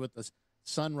day with the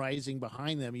sun rising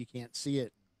behind them, you can't see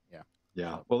it.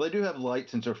 Yeah. Well, they do have light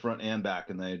sensor front and back,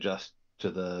 and they adjust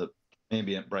to the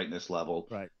ambient brightness level.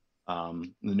 Right.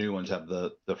 The new ones have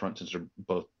the front sensor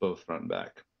both front and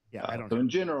back. Yeah. I don't. So in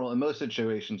general, in most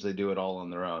situations, they do it all on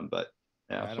their own, but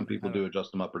some people do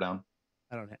adjust them up or down.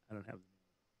 I don't have.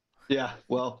 Yeah.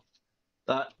 Well,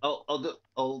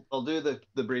 I'll do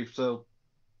the brief. So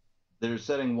there's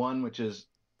setting 1, which is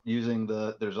using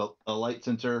there's a light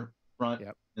sensor front,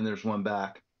 and there's one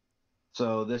back.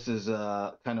 So this is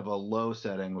kind of a low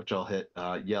setting, which I'll hit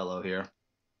yellow here.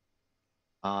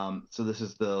 So this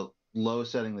is the low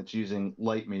setting that's using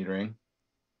light metering.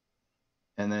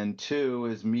 And then 2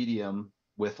 is medium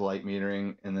with light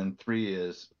metering. And then 3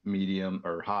 is medium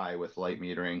or high with light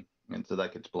metering. And so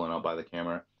that gets blown out by the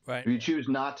camera. Right. If you choose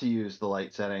not to use the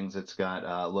light settings, it's got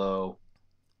low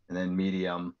and then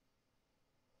medium.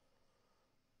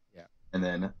 Yeah. And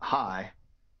then high,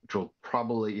 which will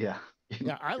probably,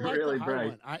 Yeah, I like really the high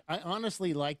bright one. I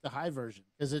honestly like the high version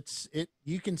because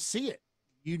you can see it.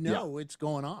 It's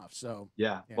going off. So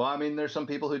yeah. Well, I mean, there's some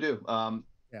people who do.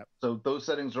 So those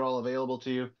settings are all available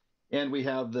to you. And we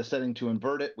have the setting to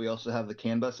invert it. We also have the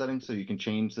CAN bus settings, so you can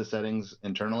change the settings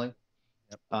internally.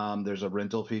 Yep. There's a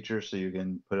rental feature, so you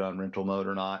can put it on rental mode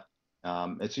or not.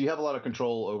 And so you have a lot of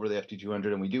control over the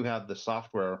FT200. And we do have the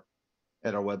software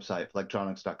at our website,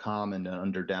 flagtronics.com, and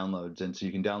under downloads. And so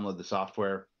you can download the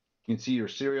software. You can see your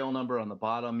serial number on the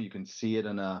bottom. You can see it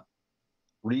in a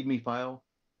README file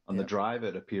on the drive.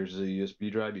 It appears as a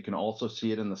USB drive. You can also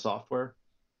see it in the software.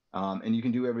 And you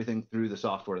can do everything through the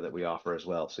software that we offer as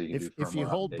well. So you can if you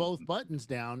hold both buttons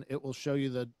down, it will show you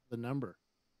the number.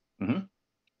 Mm-hmm.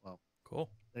 Well, cool.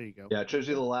 There you go. Yeah, it shows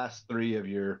you the last 3 of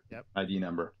your ID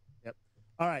number. Yep.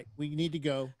 All right, we need to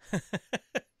go.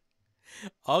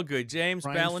 All good, James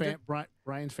Ballenger.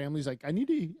 Brian's family's like, I need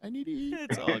to eat.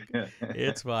 It's all good.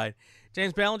 It's fine.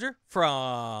 James Ballenger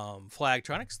from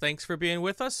Flagtronics. Thanks for being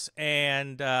with us,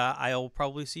 and I'll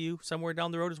probably see you somewhere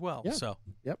down the road as well. Yeah. So.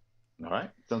 Yep. All right.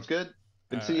 Sounds good.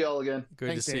 Good to see you all again. Good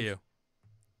Thanks, to see Dave. you.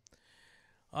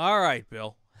 All right,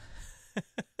 Bill.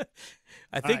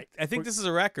 I think this is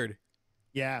a record.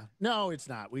 Yeah. No, it's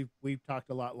not. We've talked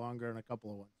a lot longer in a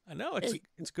couple of ones. I know it's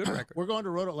a good record. We're going to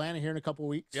Road Atlanta here in a couple of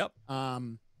weeks. Yep.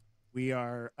 We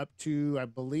are up to, I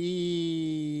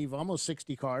believe, almost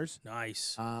 60 cars.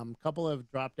 Nice. A couple have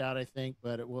dropped out, I think,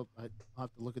 but I'll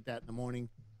have to look at that in the morning.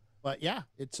 But yeah,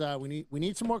 it's we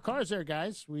need some more cars there,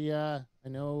 guys. I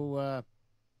know,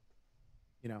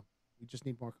 we just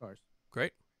need more cars.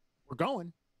 Great. We're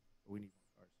going, but we need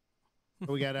more cars.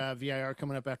 So we got VIR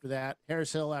coming up after that,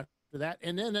 Harris Hill after that,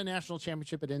 and then the national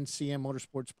championship at NCM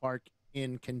Motorsports Park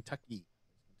in Kentucky.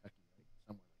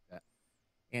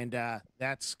 And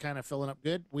that's kind of filling up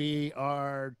good.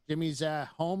 Jimmy's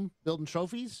home building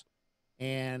trophies,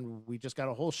 and we just got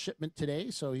a whole shipment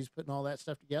today, so he's putting all that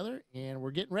stuff together, and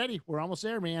we're getting ready. We're almost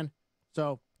there, man.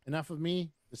 So enough of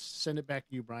me. Just send it back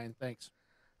to you, Brian. Thanks.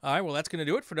 All right, well, that's going to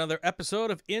do it for another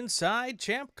episode of Inside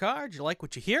Champ Car. Did you like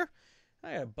what you hear?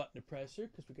 I got a button to press here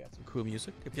because we got some cool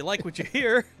music. If you like what you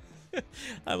hear...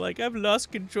 I've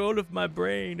lost control of my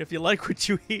brain. If you like what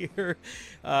you hear,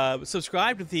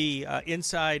 subscribe to the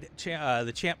Inside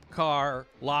the ChampCar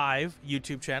Live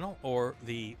YouTube channel or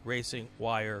the Racing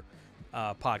Wire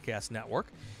podcast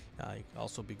network. It'd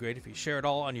also be great if you share it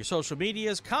all on your social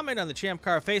medias. Comment on the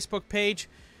ChampCar Facebook page.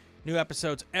 New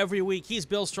episodes every week. He's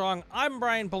Bill Strong. I'm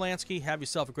Brian Bielanski. Have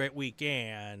yourself a great week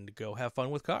and go have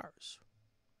fun with cars.